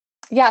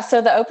 Yeah.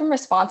 So the open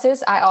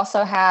responses, I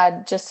also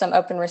had just some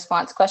open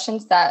response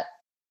questions that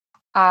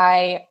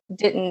I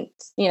didn't,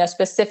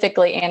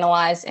 specifically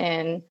analyze,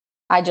 and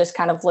I just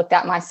kind of looked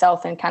at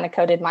myself and kind of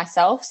coded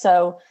myself.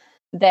 So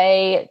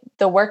the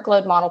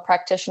workload model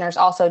practitioners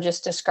also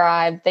just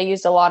described, they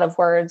used a lot of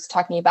words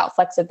talking about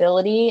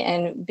flexibility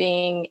and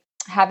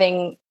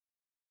having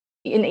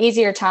an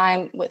easier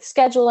time with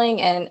scheduling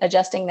and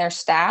adjusting their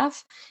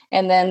staff.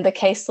 And then the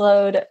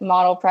caseload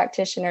model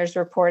practitioners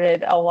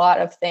reported a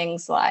lot of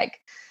things like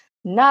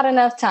not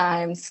enough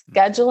time,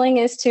 scheduling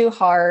is too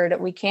hard,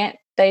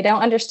 they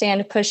don't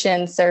understand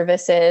push-in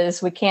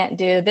services, we can't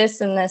do this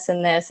and this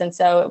and this. And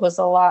so it was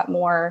a lot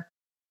more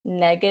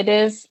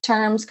negative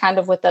terms kind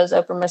of with those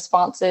open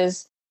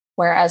responses,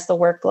 whereas the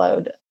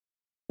workload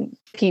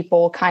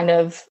people kind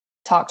of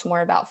talked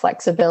more about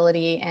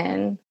flexibility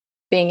and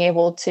being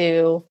able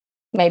to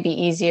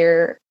maybe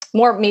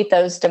more meet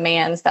those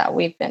demands that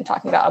we've been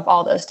talking about of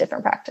all those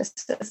different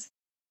practices.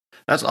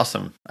 That's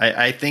awesome.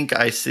 I think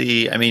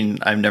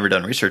I've never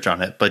done research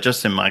on it, but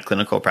just in my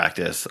clinical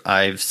practice,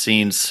 I've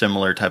seen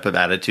similar type of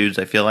attitudes.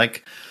 I feel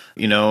like,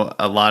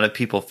 a lot of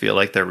people feel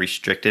like they're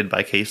restricted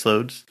by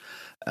caseloads.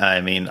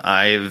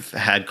 I've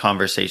had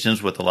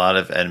conversations with a lot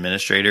of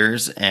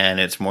administrators, and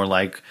it's more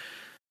like,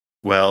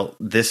 well,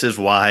 this is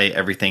why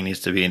everything needs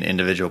to be an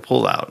individual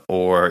pullout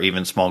or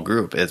even small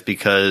group. It's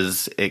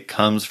because it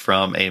comes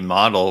from a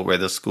model where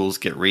the schools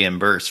get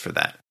reimbursed for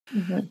that.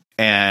 Mm-hmm.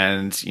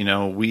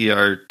 And, we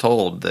are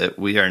told that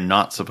we are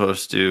not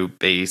supposed to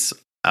base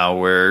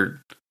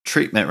our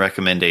treatment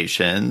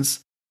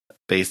recommendations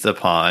based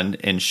upon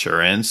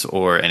insurance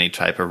or any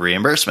type of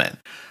reimbursement.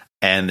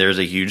 And there's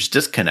a huge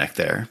disconnect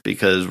there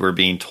because we're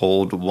being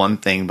told one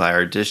thing by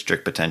our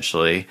district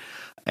potentially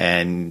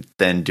and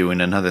then doing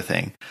another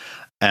thing.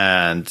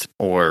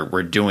 Or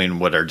we're doing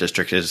what our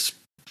district is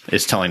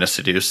telling us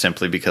to do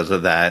simply because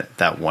of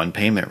that one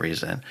payment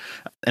reason.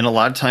 And a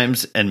lot of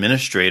times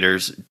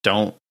administrators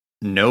don't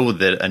know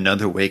that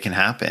another way can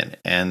happen.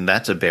 And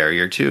that's a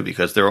barrier too,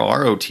 because there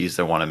are OTs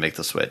that want to make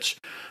the switch.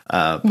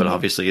 But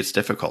obviously it's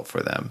difficult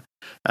for them.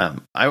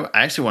 I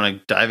actually want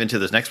to dive into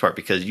this next part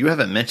because you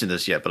haven't mentioned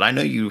this yet, but I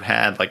know you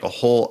had like a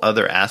whole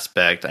other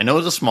aspect. I know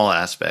it's a small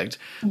aspect,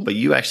 but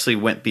you actually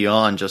went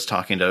beyond just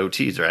talking to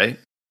OTs, right?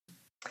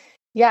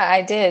 Yeah,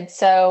 I did.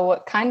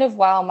 So kind of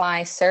while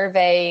my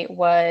survey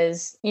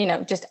was,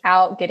 just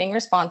out getting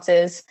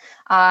responses,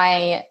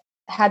 I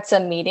had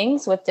some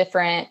meetings with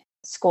different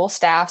school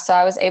staff. So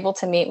I was able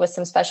to meet with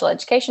some special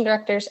education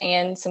directors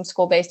and some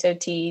school-based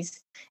OTs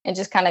and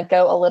just kind of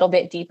go a little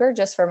bit deeper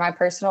just for my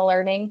personal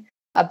learning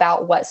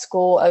about what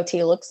school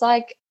OT looks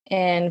like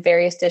in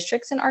various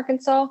districts in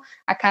Arkansas.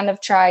 I kind of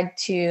tried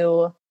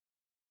to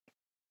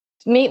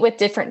meet with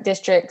different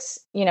districts,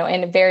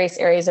 in various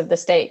areas of the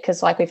state,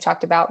 because like we've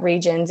talked about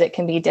regions, it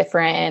can be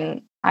different.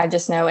 And I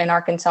just know in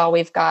Arkansas,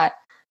 we've got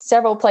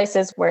several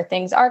places where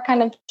things are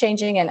kind of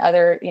changing and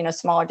other,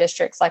 smaller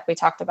districts, like we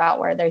talked about,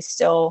 where they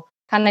still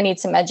kind of need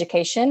some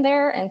education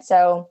there. And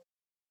so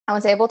I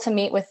was able to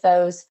meet with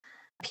those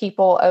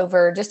people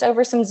over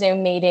some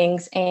Zoom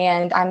meetings.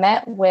 And I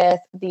met with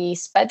the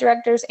SPED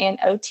directors and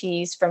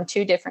OTs from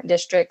 2 different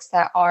districts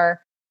that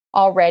are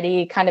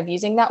already kind of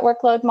using that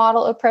workload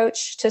model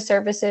approach to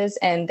services,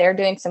 and they're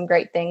doing some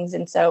great things.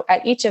 And so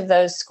at each of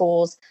those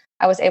schools,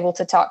 I was able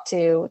to talk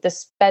to the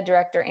SPED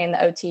director and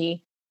the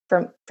OT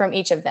from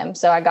each of them.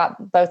 So I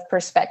got both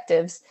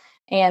perspectives.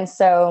 And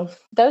so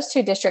those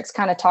 2 districts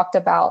kind of talked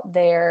about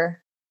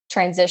their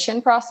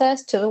transition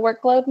process to the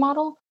workload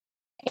model.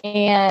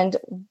 And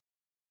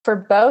for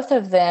both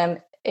of them,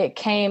 it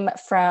came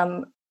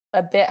from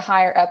a bit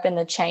higher up in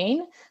the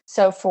chain.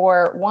 So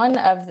for one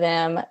of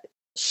them,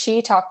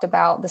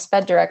 the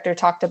SPED director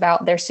talked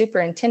about their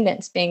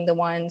superintendents being the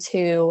ones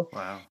who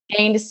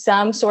gained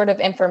some sort of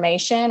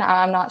information.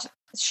 I'm not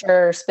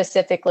sure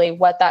specifically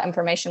what that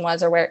information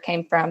was or where it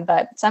came from,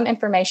 but some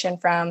information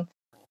from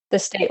the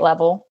state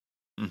level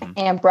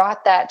and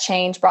brought that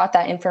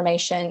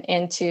information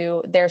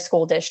into their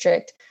school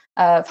district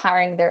of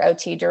hiring their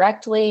OT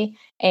directly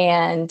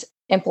and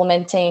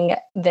implementing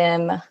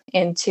them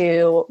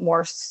into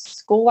more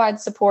school-wide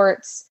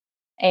supports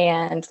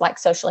and like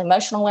social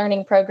emotional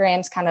learning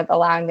programs, kind of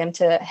allowing them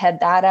to head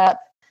that up.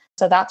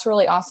 So that's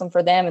really awesome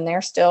for them. And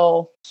they're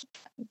still,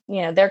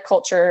 their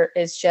culture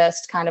is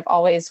just kind of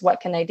always, what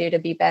can they do to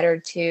be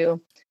better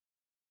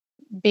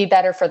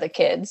for the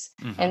kids?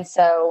 And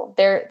so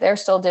they're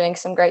still doing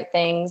some great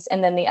things.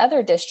 And then the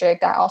other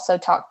district, I also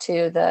talked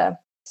to the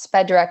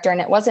SPED director,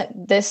 and it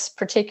wasn't this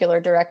particular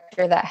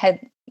director that had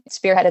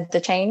spearheaded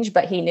the change,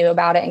 but he knew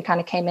about it and kind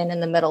of came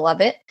in the middle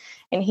of it.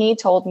 And he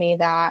told me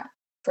that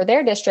for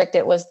their district,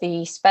 it was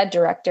the SPED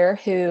director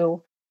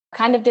who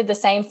kind of did the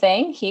same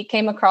thing. He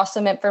came across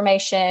some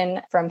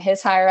information from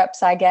his higher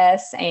ups, I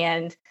guess,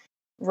 and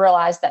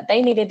realized that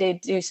they needed to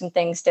do some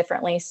things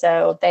differently.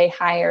 So they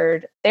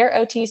hired their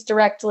OTs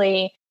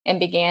directly and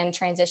began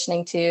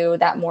transitioning to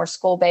that more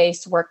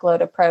school-based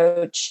workload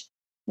approach.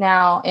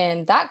 Now,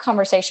 in that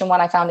conversation,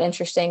 what I found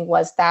interesting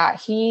was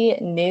that he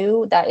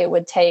knew that it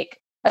would take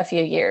a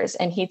few years.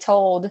 And he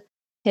told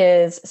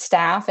his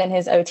staff and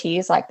his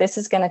OTs, like, this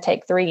is going to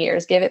take 3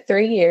 years. Give it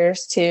 3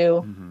 years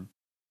to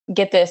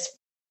get this,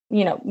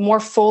 more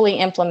fully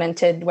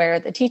implemented, where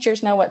the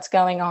teachers know what's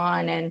going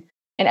on and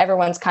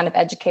everyone's kind of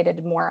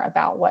educated more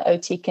about what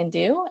OT can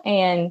do.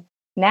 And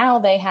now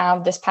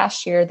this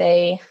past year,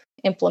 they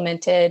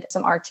implemented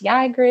some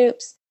RTI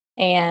groups,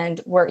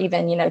 and we're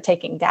even,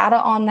 taking data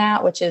on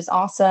that, which is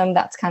awesome.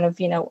 That's kind of,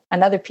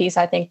 another piece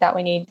I think that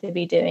we need to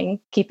be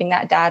doing, keeping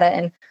that data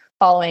and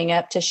following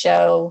up to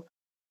show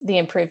the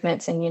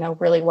improvements and,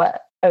 really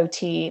what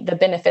the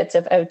benefits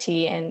of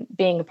OT and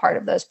being a part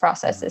of those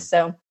processes.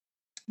 So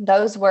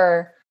those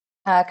were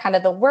kind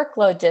of the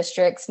workload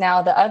districts.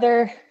 Now, the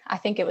other, I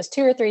think it was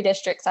 2 or 3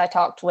 districts I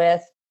talked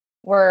with,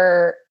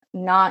 were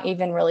not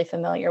even really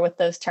familiar with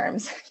those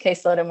terms,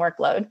 caseload and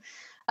workload,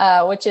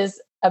 which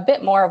is a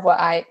bit more of what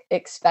I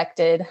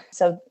expected.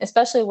 So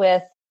especially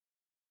with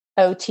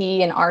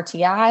OT and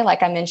RTI,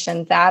 like I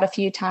mentioned that a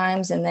few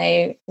times, and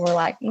they were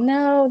like,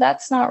 no,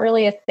 that's not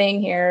really a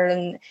thing here.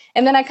 And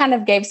then I kind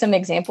of gave some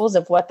examples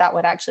of what that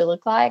would actually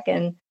look like.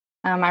 And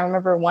I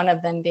remember one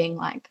of them being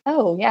like,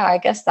 oh yeah, I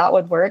guess that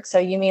would work. So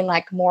you mean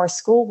like more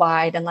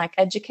school-wide and like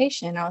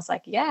education? I was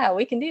like, yeah,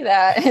 we can do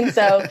that. And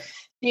so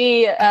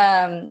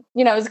it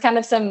was kind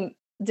of some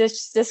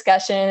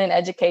discussion and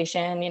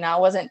education. I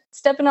wasn't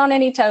stepping on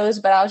any toes,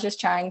 but I was just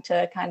trying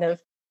to kind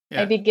of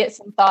maybe get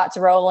some thoughts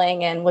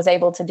rolling, and was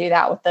able to do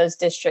that with those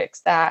districts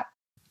that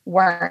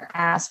weren't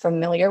as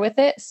familiar with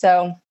it.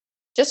 So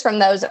just from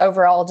those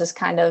overall, just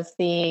kind of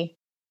the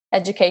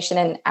education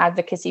and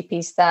advocacy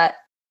piece that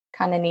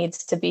kind of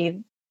needs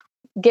to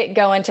get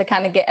going to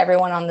kind of get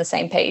everyone on the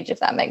same page, if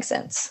that makes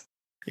sense.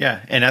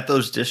 Yeah. And at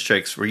those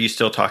districts, were you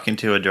still talking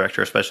to a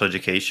director of special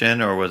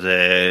education, or was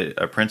it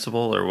a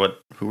principal, or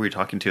who were you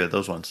talking to at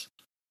those ones?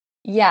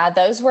 Yeah,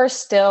 those were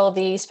still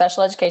the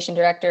special education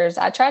directors.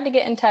 I tried to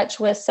get in touch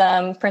with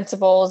some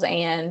principals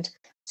and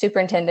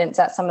superintendents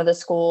at some of the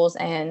schools,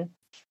 and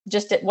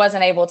just it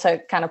wasn't able to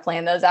kind of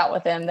plan those out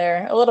with them.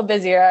 They're a little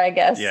busier, I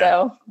guess. Yeah.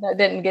 So that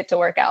didn't get to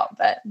work out,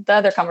 but the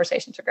other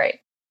conversations were great.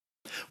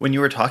 When you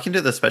were talking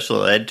to the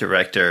special ed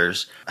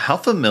directors, how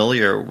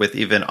familiar with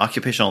even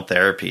occupational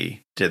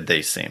therapy did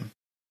they seem?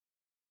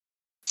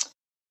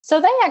 So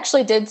they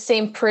actually did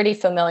seem pretty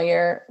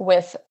familiar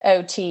with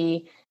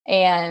OT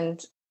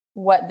and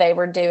what they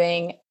were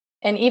doing,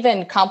 and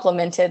even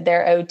complimented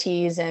their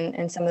OTs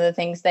and some of the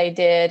things they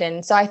did.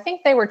 And so I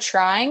think they were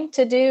trying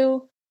to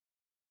do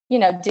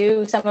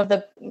some of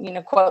the,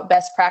 quote,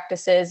 best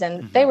practices,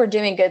 and they were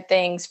doing good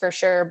things for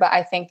sure. But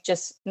I think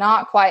just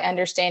not quite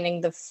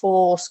understanding the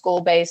full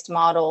school-based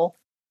model.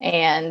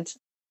 And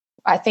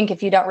I think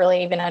if you don't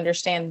really even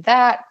understand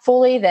that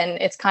fully, then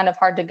it's kind of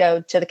hard to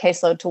go to the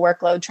caseload to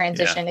workload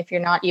transition if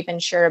you're not even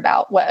sure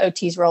about what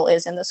OT's role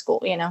is in the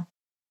school,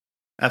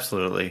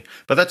 Absolutely.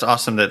 But that's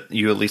awesome that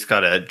you at least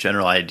got a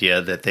general idea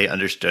that they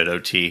understood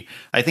OT.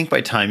 I think by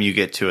the time you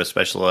get to a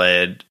special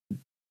ed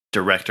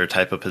director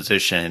type of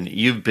position,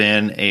 you've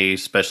been a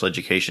special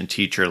education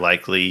teacher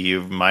likely.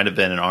 You might have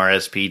been an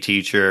RSP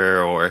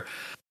teacher, or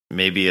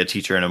maybe a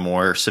teacher in a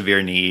more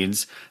severe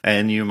needs.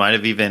 And you might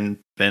have even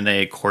been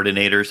a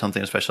coordinator or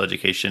something in special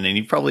education. And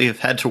you probably have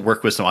had to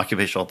work with some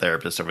occupational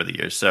therapists over the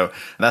years. So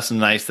that's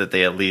nice that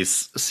they at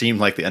least seem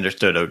like they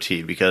understood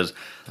OT, because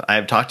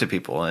I've talked to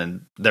people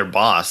and their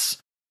boss,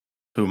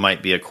 who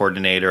might be a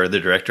coordinator or the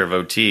director of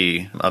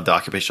OT of the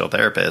occupational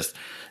therapist,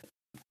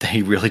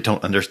 they really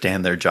don't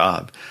understand their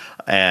job.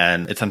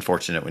 And it's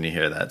unfortunate when you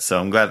hear that. So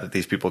I'm glad that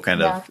these people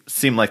kind of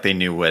seem like they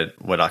knew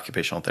what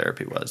occupational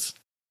therapy was.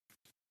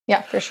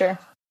 Yeah, for sure.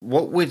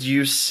 What would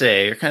you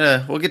say,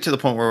 or we'll get to the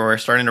point where we're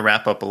starting to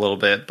wrap up a little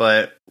bit,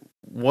 but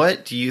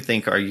what do you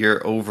think are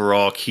your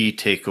overall key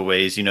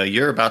takeaways?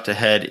 You're about to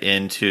head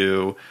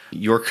into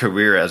your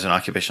career as an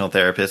occupational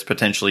therapist,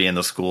 potentially in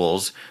the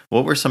schools.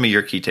 What were some of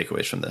your key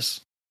takeaways from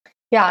this?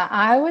 Yeah,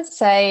 I would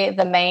say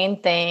the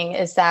main thing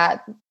is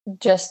that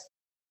just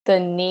the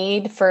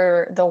need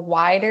for the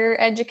wider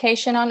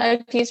education on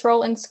OT's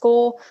role in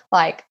school,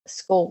 like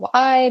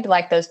school-wide,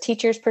 like those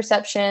teachers'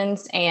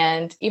 perceptions,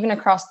 and even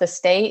across the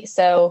state.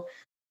 So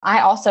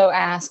I also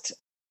asked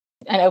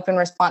an open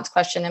response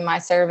question in my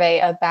survey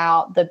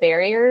about the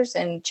barriers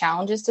and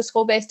challenges to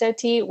school-based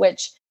OT,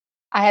 which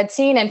I had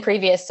seen in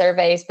previous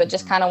surveys, but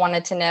just kind of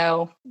wanted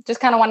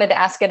to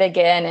ask it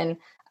again. And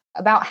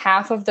about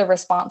half of the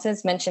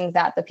responses mentioned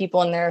that the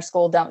people in their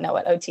school don't know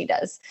what OT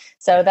does.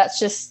 So that's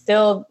just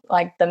still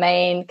like the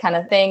main kind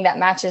of thing that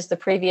matches the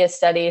previous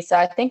study. So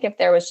I think if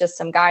there was just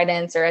some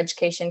guidance or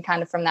education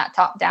kind of from that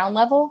top down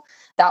level,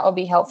 that would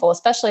be helpful,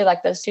 especially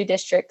like those two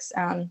districts.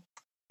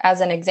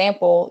 As an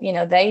example,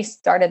 they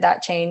started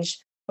that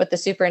change with the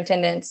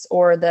superintendents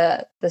or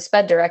the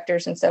SPED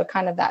directors. And so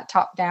kind of that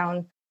top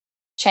down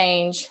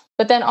change.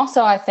 But then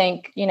also I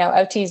think,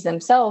 OTs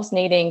themselves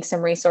needing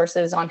some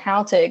resources on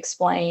how to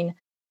explain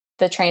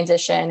the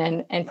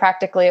transition and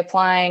practically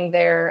applying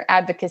their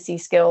advocacy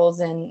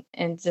skills and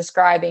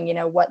describing,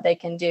 what they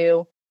can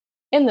do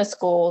in the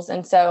schools.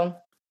 And so,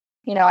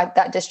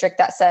 that district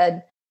that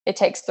said it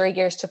takes 3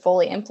 years to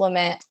fully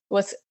implement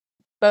was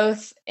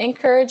both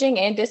encouraging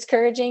and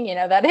discouraging,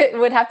 that it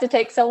would have to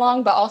take so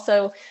long, but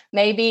also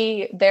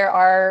maybe there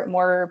are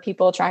more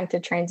people trying to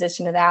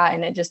transition to that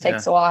and it just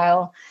takes a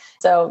while.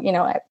 So,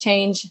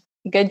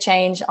 good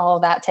change, all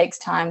of that takes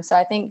time. So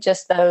I think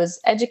just those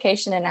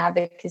education and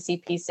advocacy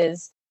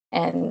pieces,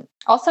 and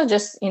also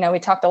just, we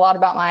talked a lot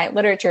about my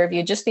literature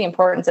review, just the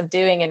importance of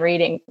doing and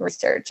reading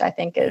research, I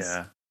think is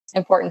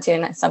important too.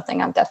 And that's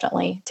something I'm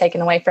definitely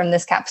taken away from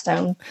this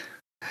capstone.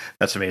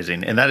 That's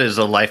amazing. And that is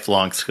a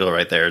lifelong skill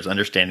right there, is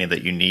understanding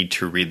that you need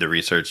to read the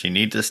research. You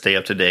need to stay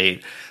up to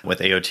date with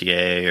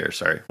AOTA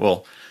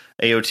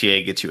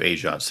gets you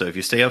AJOT. So if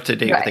you stay up to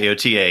date with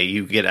AOTA,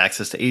 you get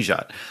access to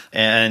AJOT.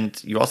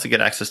 And you also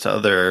get access to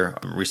other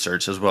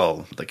research as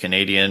well, the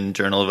Canadian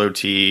Journal of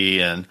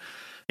OT. And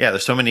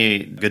there's so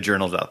many good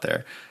journals out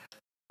there.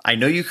 I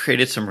know you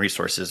created some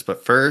resources,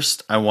 but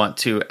first I want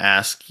to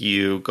ask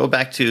you, go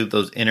back to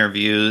those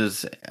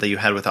interviews that you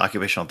had with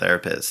occupational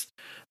therapists.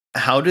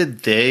 How did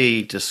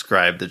they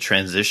describe the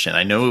transition?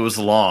 I know it was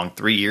long,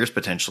 3 years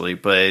potentially,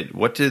 but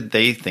what did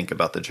they think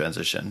about the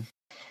transition?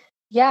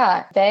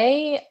 Yeah,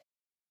 they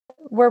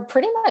were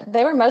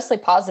mostly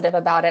positive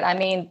about it. I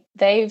mean,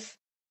 they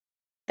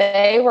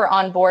were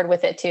on board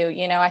with it too.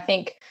 I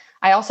think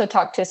I also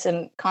talked to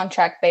some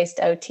contract-based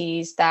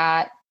OTs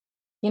that,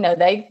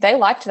 they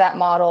liked that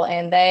model,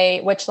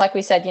 and which like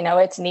we said,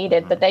 it's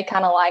needed, but they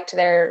kind of liked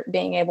their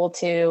being able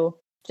to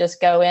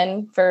just go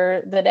in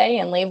for the day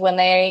and leave when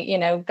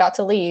they, got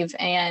to leave.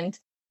 And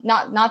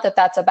not that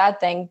that's a bad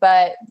thing,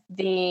 but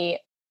the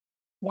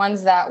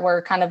ones that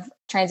were kind of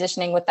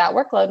transitioning with that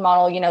workload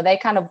model,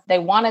 they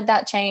wanted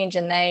that change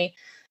and they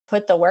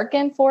put the work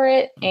in for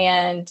it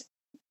and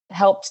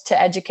helped to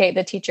educate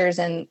the teachers.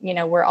 And,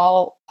 we're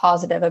all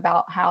positive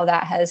about how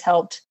that has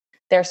helped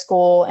their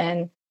school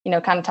and,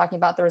 kind of talking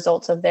about the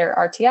results of their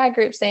RTI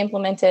groups they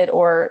implemented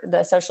or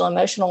the social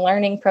emotional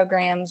learning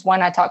programs.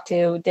 One I talked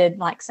to did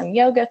like some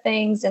yoga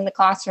things in the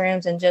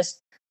classrooms and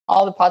just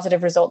all the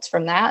positive results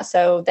from that.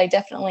 So they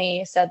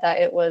definitely said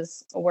that it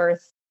was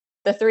worth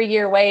the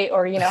 3-year wait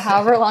or,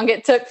 however long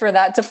it took for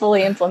that to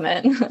fully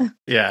implement.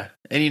 Yeah.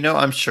 And,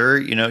 I'm sure,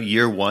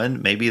 year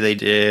one, maybe they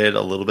did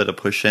a little bit of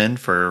push in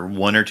for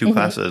 1 or 2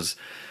 classes.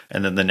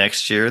 And then the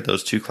next year,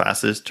 those 2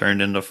 classes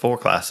turned into 4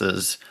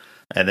 classes.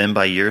 And then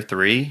by year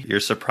 3, you're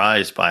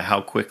surprised by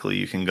how quickly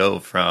you can go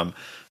from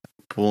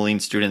pulling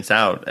students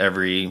out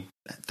every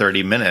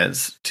 30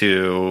 minutes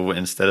to,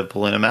 instead of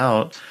pulling them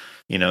out,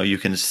 you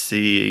can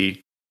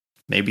see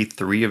maybe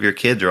 3 of your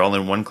kids are all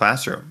in one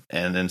classroom.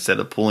 And instead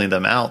of pulling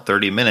them out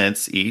 30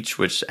 minutes each,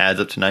 which adds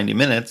up to 90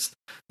 minutes,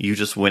 you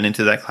just went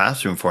into that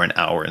classroom for an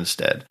hour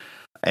instead.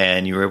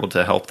 And you were able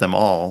to help them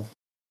all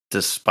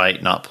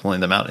despite not pulling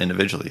them out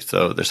individually.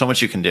 So there's so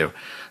much you can do.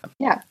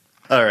 Yeah.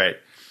 All right.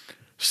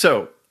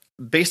 So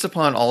based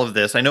upon all of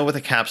this, I know with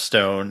a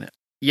capstone,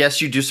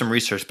 yes, you do some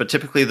research, but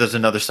typically there's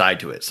another side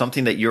to it,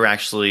 something that you're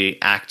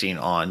actually acting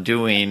on,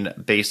 doing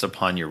based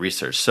upon your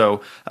research.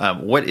 So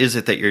what is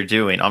it that you're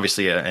doing?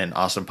 Obviously an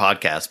awesome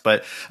podcast,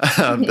 but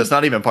that's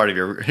not even part of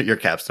your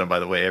capstone, by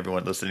the way,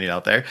 everyone listening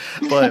out there.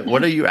 But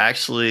what are you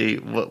actually,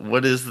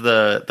 what is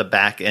the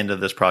back end of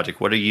this project?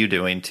 What are you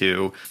doing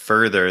to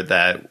further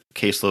that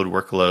caseload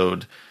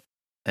workload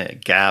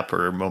gap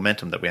or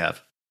momentum that we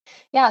have?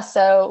 Yeah,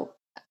 so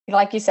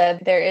like you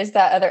said, there is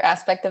that other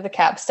aspect of the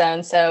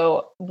capstone.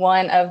 So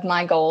one of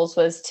my goals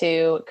was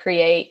to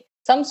create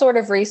some sort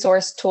of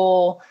resource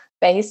tool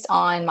based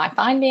on my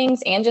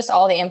findings and just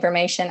all the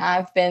information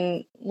I've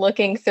been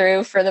looking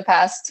through for the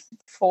past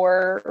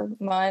 4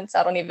 months.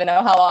 I don't even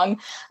know how long.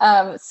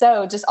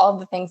 So just all of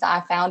the things I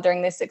found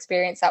during this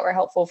experience that were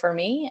helpful for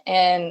me.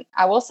 And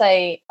I will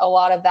say a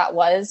lot of that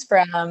was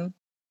from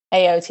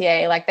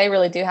AOTA. Like they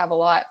really do have a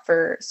lot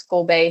for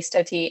school-based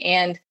OT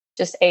and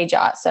just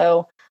AJOT.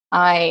 So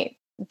I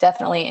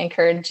definitely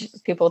encourage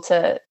people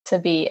to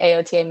be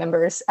AOTA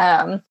members.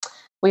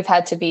 We've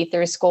had to be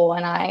through school,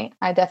 and I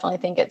definitely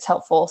think it's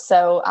helpful.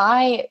 So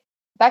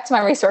back to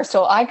my resource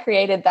tool, I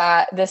created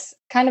this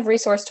kind of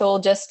resource tool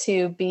just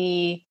to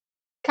be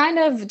kind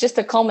of just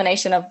a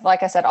culmination of,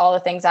 like I said, all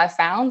the things I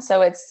found.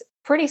 So it's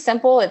pretty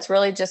simple. It's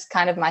really just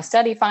kind of my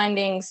study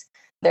findings.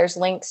 There's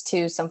links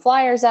to some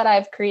flyers that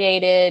I've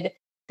created.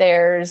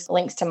 There's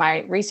links to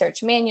my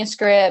research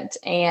manuscript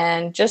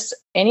and just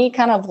any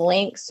kind of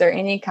links or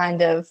any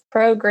kind of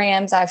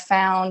programs I've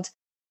found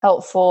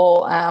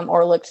helpful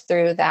or looked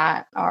through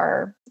that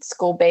are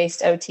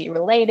school-based OT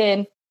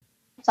related.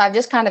 So I've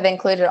just kind of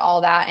included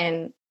all that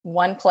in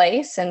one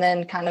place and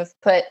then kind of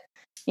put,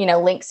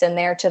 links in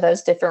there to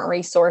those different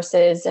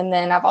resources. And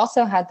then I've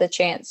also had the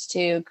chance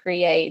to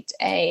create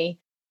a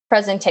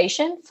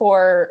presentation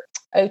for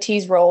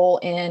OT's role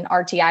in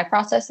RTI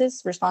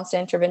processes, response to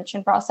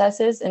intervention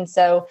processes. And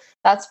so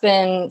that's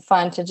been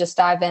fun to just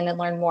dive in and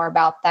learn more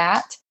about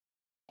that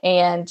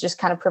and just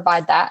kind of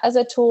provide that as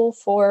a tool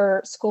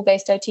for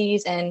school-based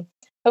OTs. And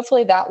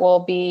hopefully that will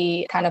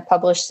be kind of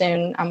published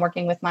soon. I'm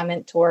working with my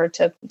mentor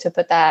to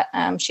put that.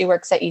 She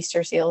works at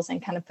Easter Seals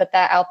and kind of put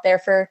that out there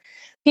for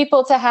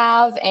people to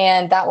have.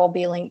 And that will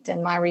be linked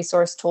in my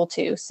resource tool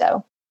too.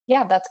 So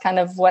yeah, that's kind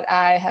of what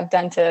I have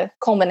done to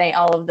culminate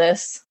all of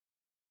this.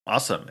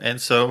 Awesome.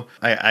 And so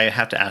I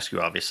have to ask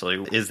you,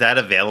 obviously, is that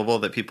available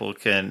that people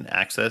can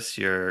access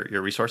your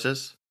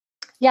resources?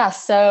 Yeah,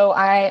 so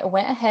I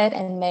went ahead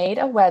and made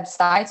a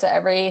website. So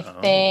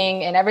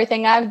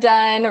everything I've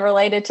done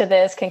related to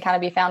this can kind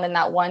of be found in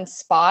that one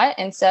spot.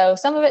 And so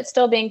some of it's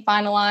still being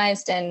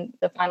finalized and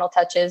the final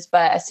touches,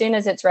 but as soon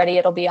as it's ready,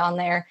 it'll be on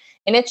there.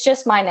 And it's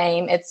just my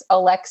name. It's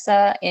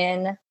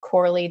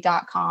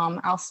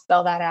alexancorley.com. I'll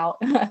spell that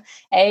out.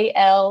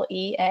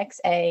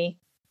 ALEXA,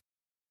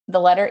 the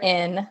letter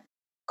N,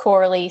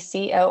 Corley,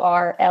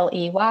 CORLEY.com.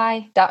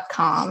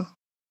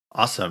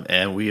 Awesome.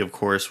 And we, of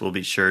course, will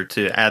be sure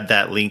to add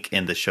that link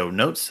in the show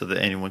notes so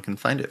that anyone can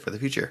find it for the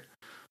future.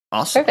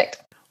 Awesome.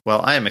 Perfect.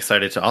 Well, I am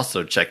excited to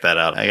also check that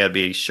out. I got to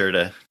be sure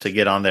to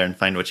get on there and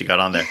find what you got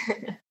on there.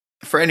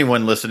 For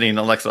anyone listening,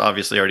 Alexa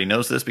obviously already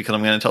knows this because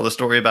I'm going to tell the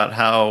story about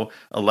how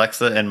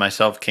Alexa and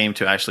myself came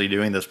to actually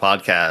doing this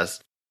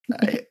podcast.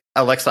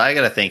 Alexa, I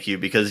got to thank you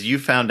because you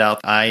found out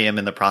I am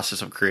in the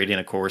process of creating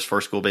a course for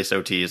school-based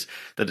OTs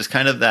that is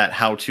kind of that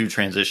how-to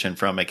transition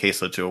from a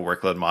caseload to a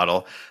workload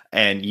model.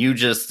 And you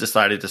just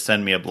decided to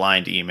send me a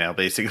blind email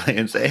basically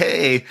and say,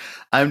 hey,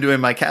 I'm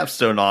doing my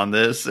capstone on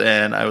this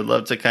and I would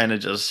love to kind of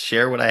just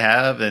share what I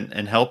have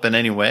and help in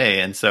any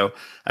way. And so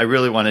I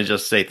really want to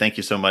just say thank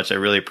you so much. I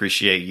really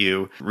appreciate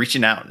you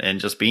reaching out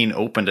and just being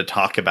open to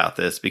talk about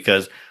this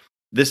because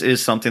this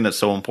is something that's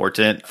so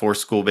important for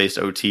school-based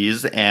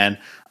OTs, and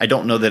I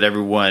don't know that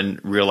everyone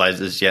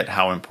realizes yet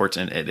how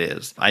important it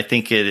is. I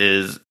think it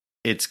is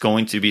it's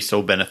going to be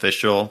so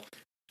beneficial,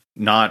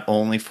 not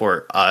only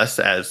for us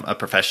as a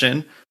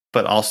profession,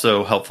 but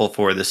also helpful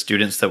for the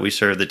students that we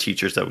serve, the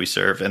teachers that we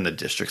serve, and the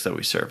districts that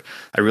we serve.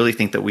 I really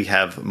think that we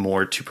have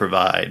more to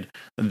provide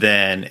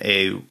than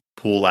a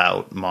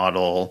pull-out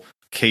model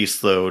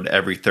caseload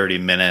every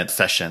 30-minute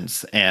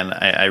sessions. And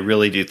I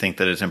really do think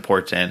that it's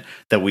important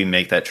that we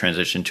make that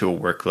transition to a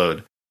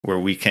workload where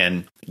we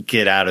can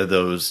get out of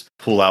those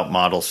pull-out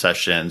model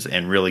sessions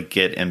and really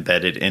get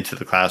embedded into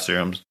the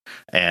classrooms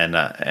and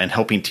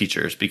helping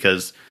teachers.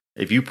 Because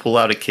if you pull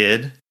out a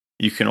kid,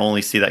 you can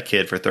only see that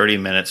kid for 30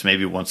 minutes,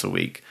 maybe once a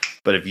week.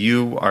 But if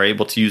you are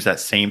able to use that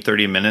same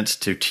 30 minutes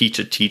to teach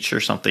a teacher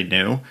something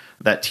new,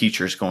 that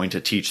teacher is going to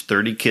teach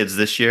 30 kids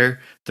this year,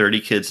 30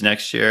 kids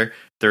next year,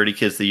 30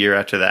 kids the year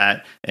after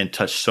that, and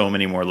touch so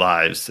many more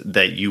lives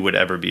that you would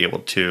ever be able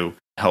to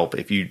help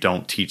if you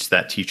don't teach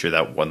that teacher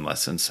that one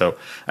lesson. So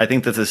I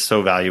think this is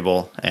so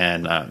valuable.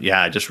 And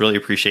I just really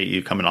appreciate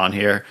you coming on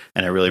here.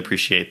 And I really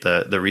appreciate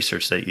the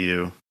research that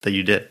you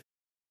did.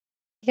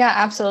 Yeah,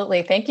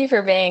 absolutely. Thank you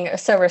for being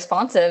so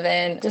responsive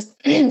and just,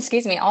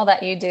 excuse me, all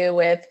that you do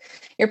with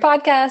your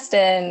podcast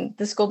and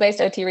the school-based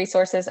OT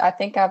resources. I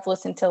think I've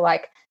listened to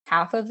like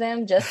half of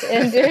them just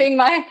in doing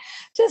my,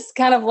 just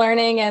kind of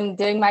learning and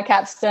doing my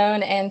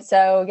capstone. And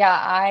so, yeah,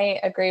 I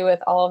agree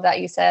with all of that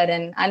you said.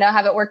 And I know I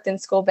haven't worked in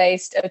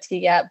school-based OT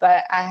yet,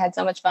 but I had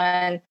so much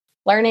fun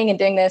learning and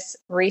doing this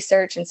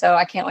research. And so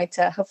I can't wait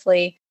to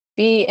hopefully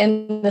be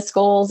in the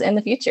schools in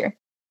the future.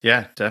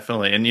 Yeah,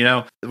 definitely.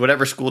 And,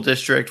 whatever school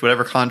district,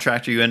 whatever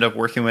contractor you end up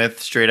working with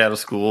straight out of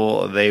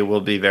school, they will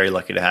be very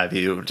lucky to have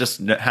you. Just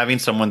having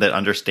someone that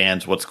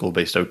understands what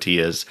school-based OT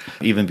is,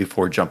 even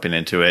before jumping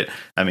into it.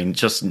 I mean,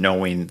 just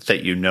knowing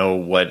that you know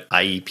what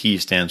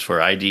IEP stands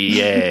for,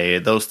 IDEA,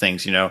 those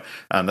things,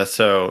 that's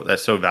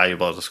so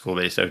valuable as a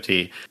school-based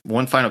OT.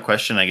 One final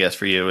question, I guess,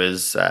 for you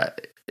is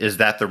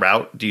that the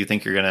route? Do you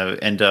think you're going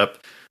to end up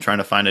trying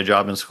to find a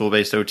job in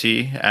school-based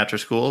OT after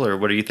school, or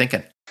what are you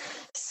thinking?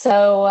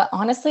 So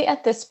honestly,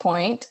 at this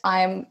point,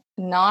 I'm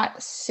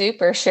not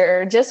super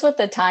sure, just with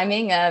the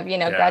timing of,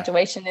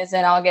 graduation is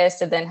in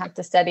August and then have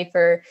to study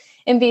for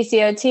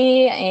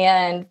MVCOT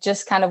and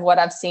just kind of what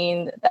I've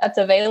seen that's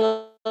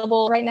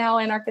available right now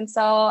in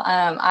Arkansas.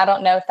 I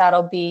don't know if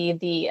that'll be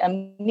the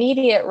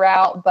immediate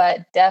route,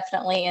 but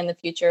definitely in the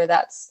future,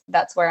 that's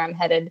where I'm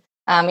headed.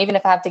 Even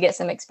if I have to get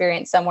some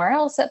experience somewhere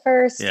else at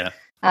first,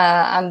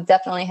 I'm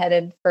definitely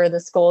headed for the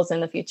schools in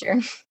the future.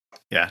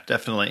 Yeah,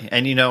 definitely.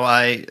 And,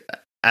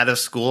 out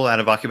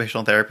of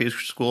occupational therapy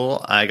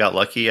school, I got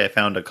lucky. I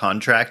found a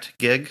contract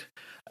gig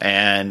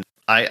and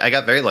I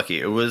got very lucky.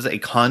 It was a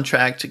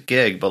contract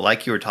gig, but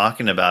like you were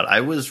talking about,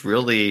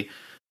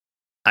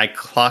 I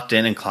clocked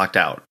in and clocked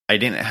out. I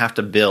didn't have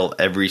to bill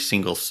every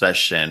single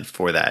session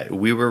for that.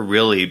 We were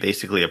really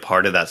basically a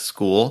part of that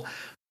school.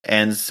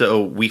 And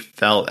so we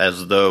felt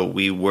as though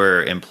we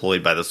were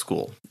employed by the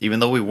school. Even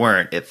though we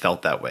weren't, it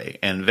felt that way.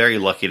 And very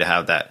lucky to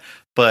have that.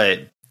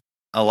 But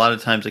a lot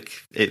of times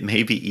it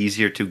may be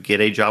easier to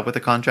get a job with a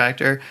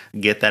contractor,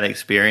 get that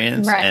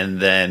experience, right, and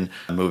then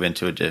move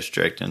into a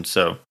district. And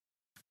so,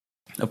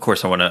 of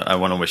course, I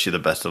want to wish you the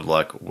best of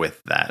luck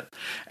with that.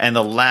 And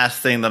the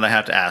last thing that I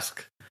have to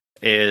ask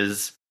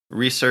is,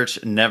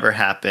 research never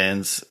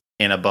happens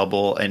in a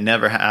bubble. It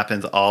never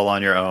happens all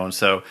on your own.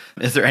 So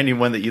is there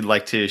anyone that you'd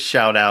like to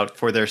shout out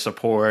for their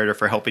support or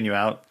for helping you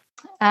out?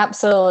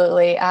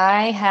 Absolutely.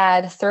 I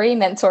had 3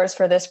 mentors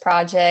for this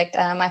project.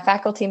 My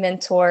faculty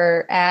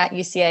mentor at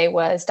UCA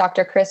was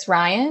Dr. Chris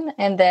Ryan.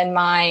 And then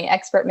my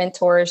expert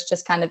mentors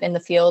just kind of in the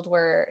field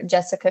were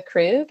Jessica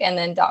Krug and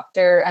then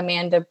Dr.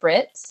 Amanda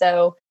Britt.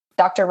 So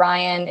Dr.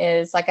 Ryan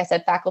is, like I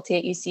said, faculty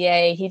at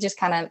UCA. He just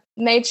kind of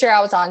made sure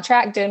I was on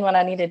track doing what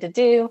I needed to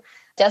do.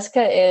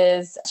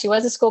 Jessica she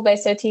was a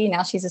school-based OT.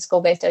 Now she's a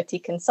school-based OT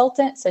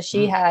consultant. So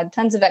she had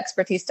tons of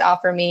expertise to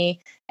offer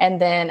me. And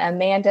then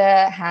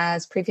Amanda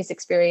has previous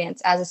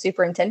experience as a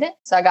superintendent.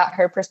 So I got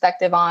her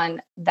perspective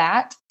on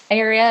that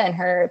area and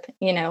her,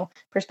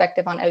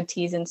 perspective on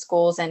OTs in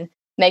schools and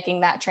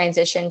making that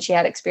transition. She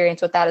had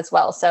experience with that as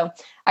well. So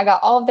I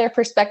got all of their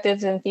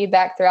perspectives and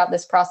feedback throughout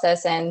this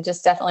process and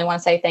just definitely want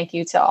to say thank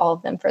you to all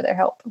of them for their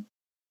help.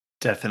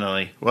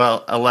 Definitely.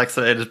 Well,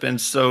 Alexa, it has been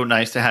so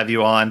nice to have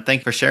you on.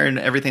 Thank you for sharing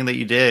everything that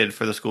you did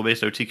for the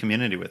school-based OT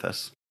community with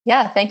us.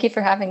 Yeah, thank you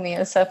for having me. It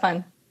was so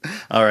fun.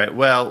 All right.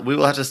 Well, we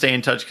will have to stay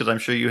in touch because I'm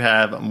sure you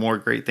have more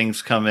great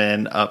things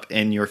coming up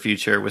in your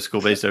future with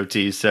school-based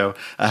OT. So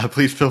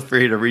please feel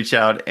free to reach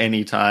out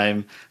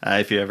anytime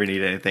if you ever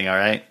need anything. All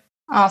right.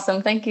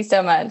 Awesome. Thank you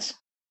so much.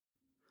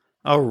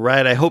 All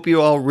right. I hope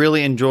you all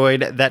really enjoyed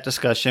that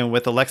discussion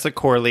with Alexa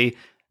Corley.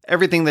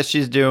 Everything that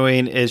she's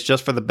doing is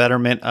just for the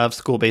betterment of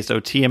school-based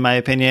OT, in my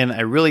opinion.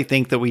 I really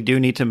think that we do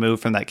need to move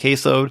from that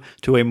caseload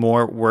to a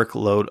more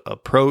workload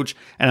approach.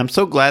 And I'm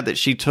so glad that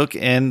she took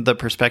in the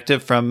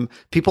perspective from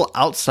people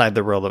outside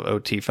the world of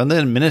OT, from the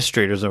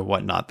administrators or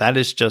whatnot. That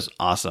is just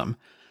awesome.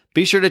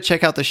 Be sure to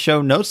check out the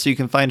show notes so you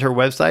can find her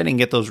website and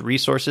get those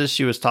resources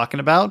she was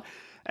talking about.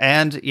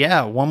 And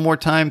yeah, one more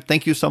time,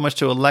 thank you so much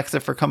to Alexa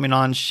for coming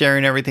on,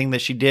 sharing everything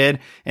that she did.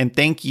 And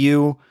thank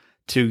you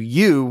to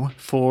you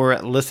for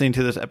listening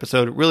to this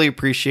episode. Really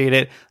appreciate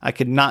it. I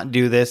could not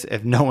do this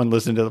if no one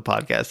listened to the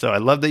podcast. So I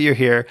love that you're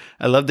here.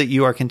 I love that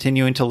you are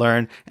continuing to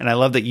learn, and I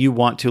love that you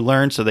want to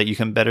learn so that you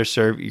can better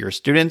serve your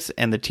students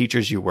and the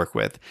teachers you work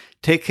with.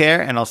 Take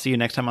care, and I'll see you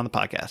next time on the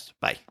podcast.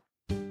 Bye.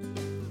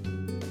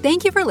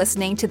 Thank you for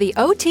listening to the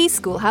OT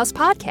Schoolhouse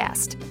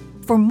podcast.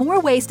 For more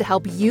ways to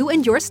help you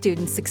and your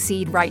students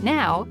succeed right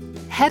now,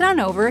 head on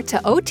over to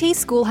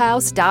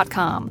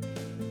otschoolhouse.com.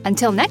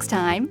 Until next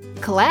time,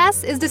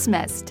 class is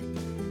dismissed.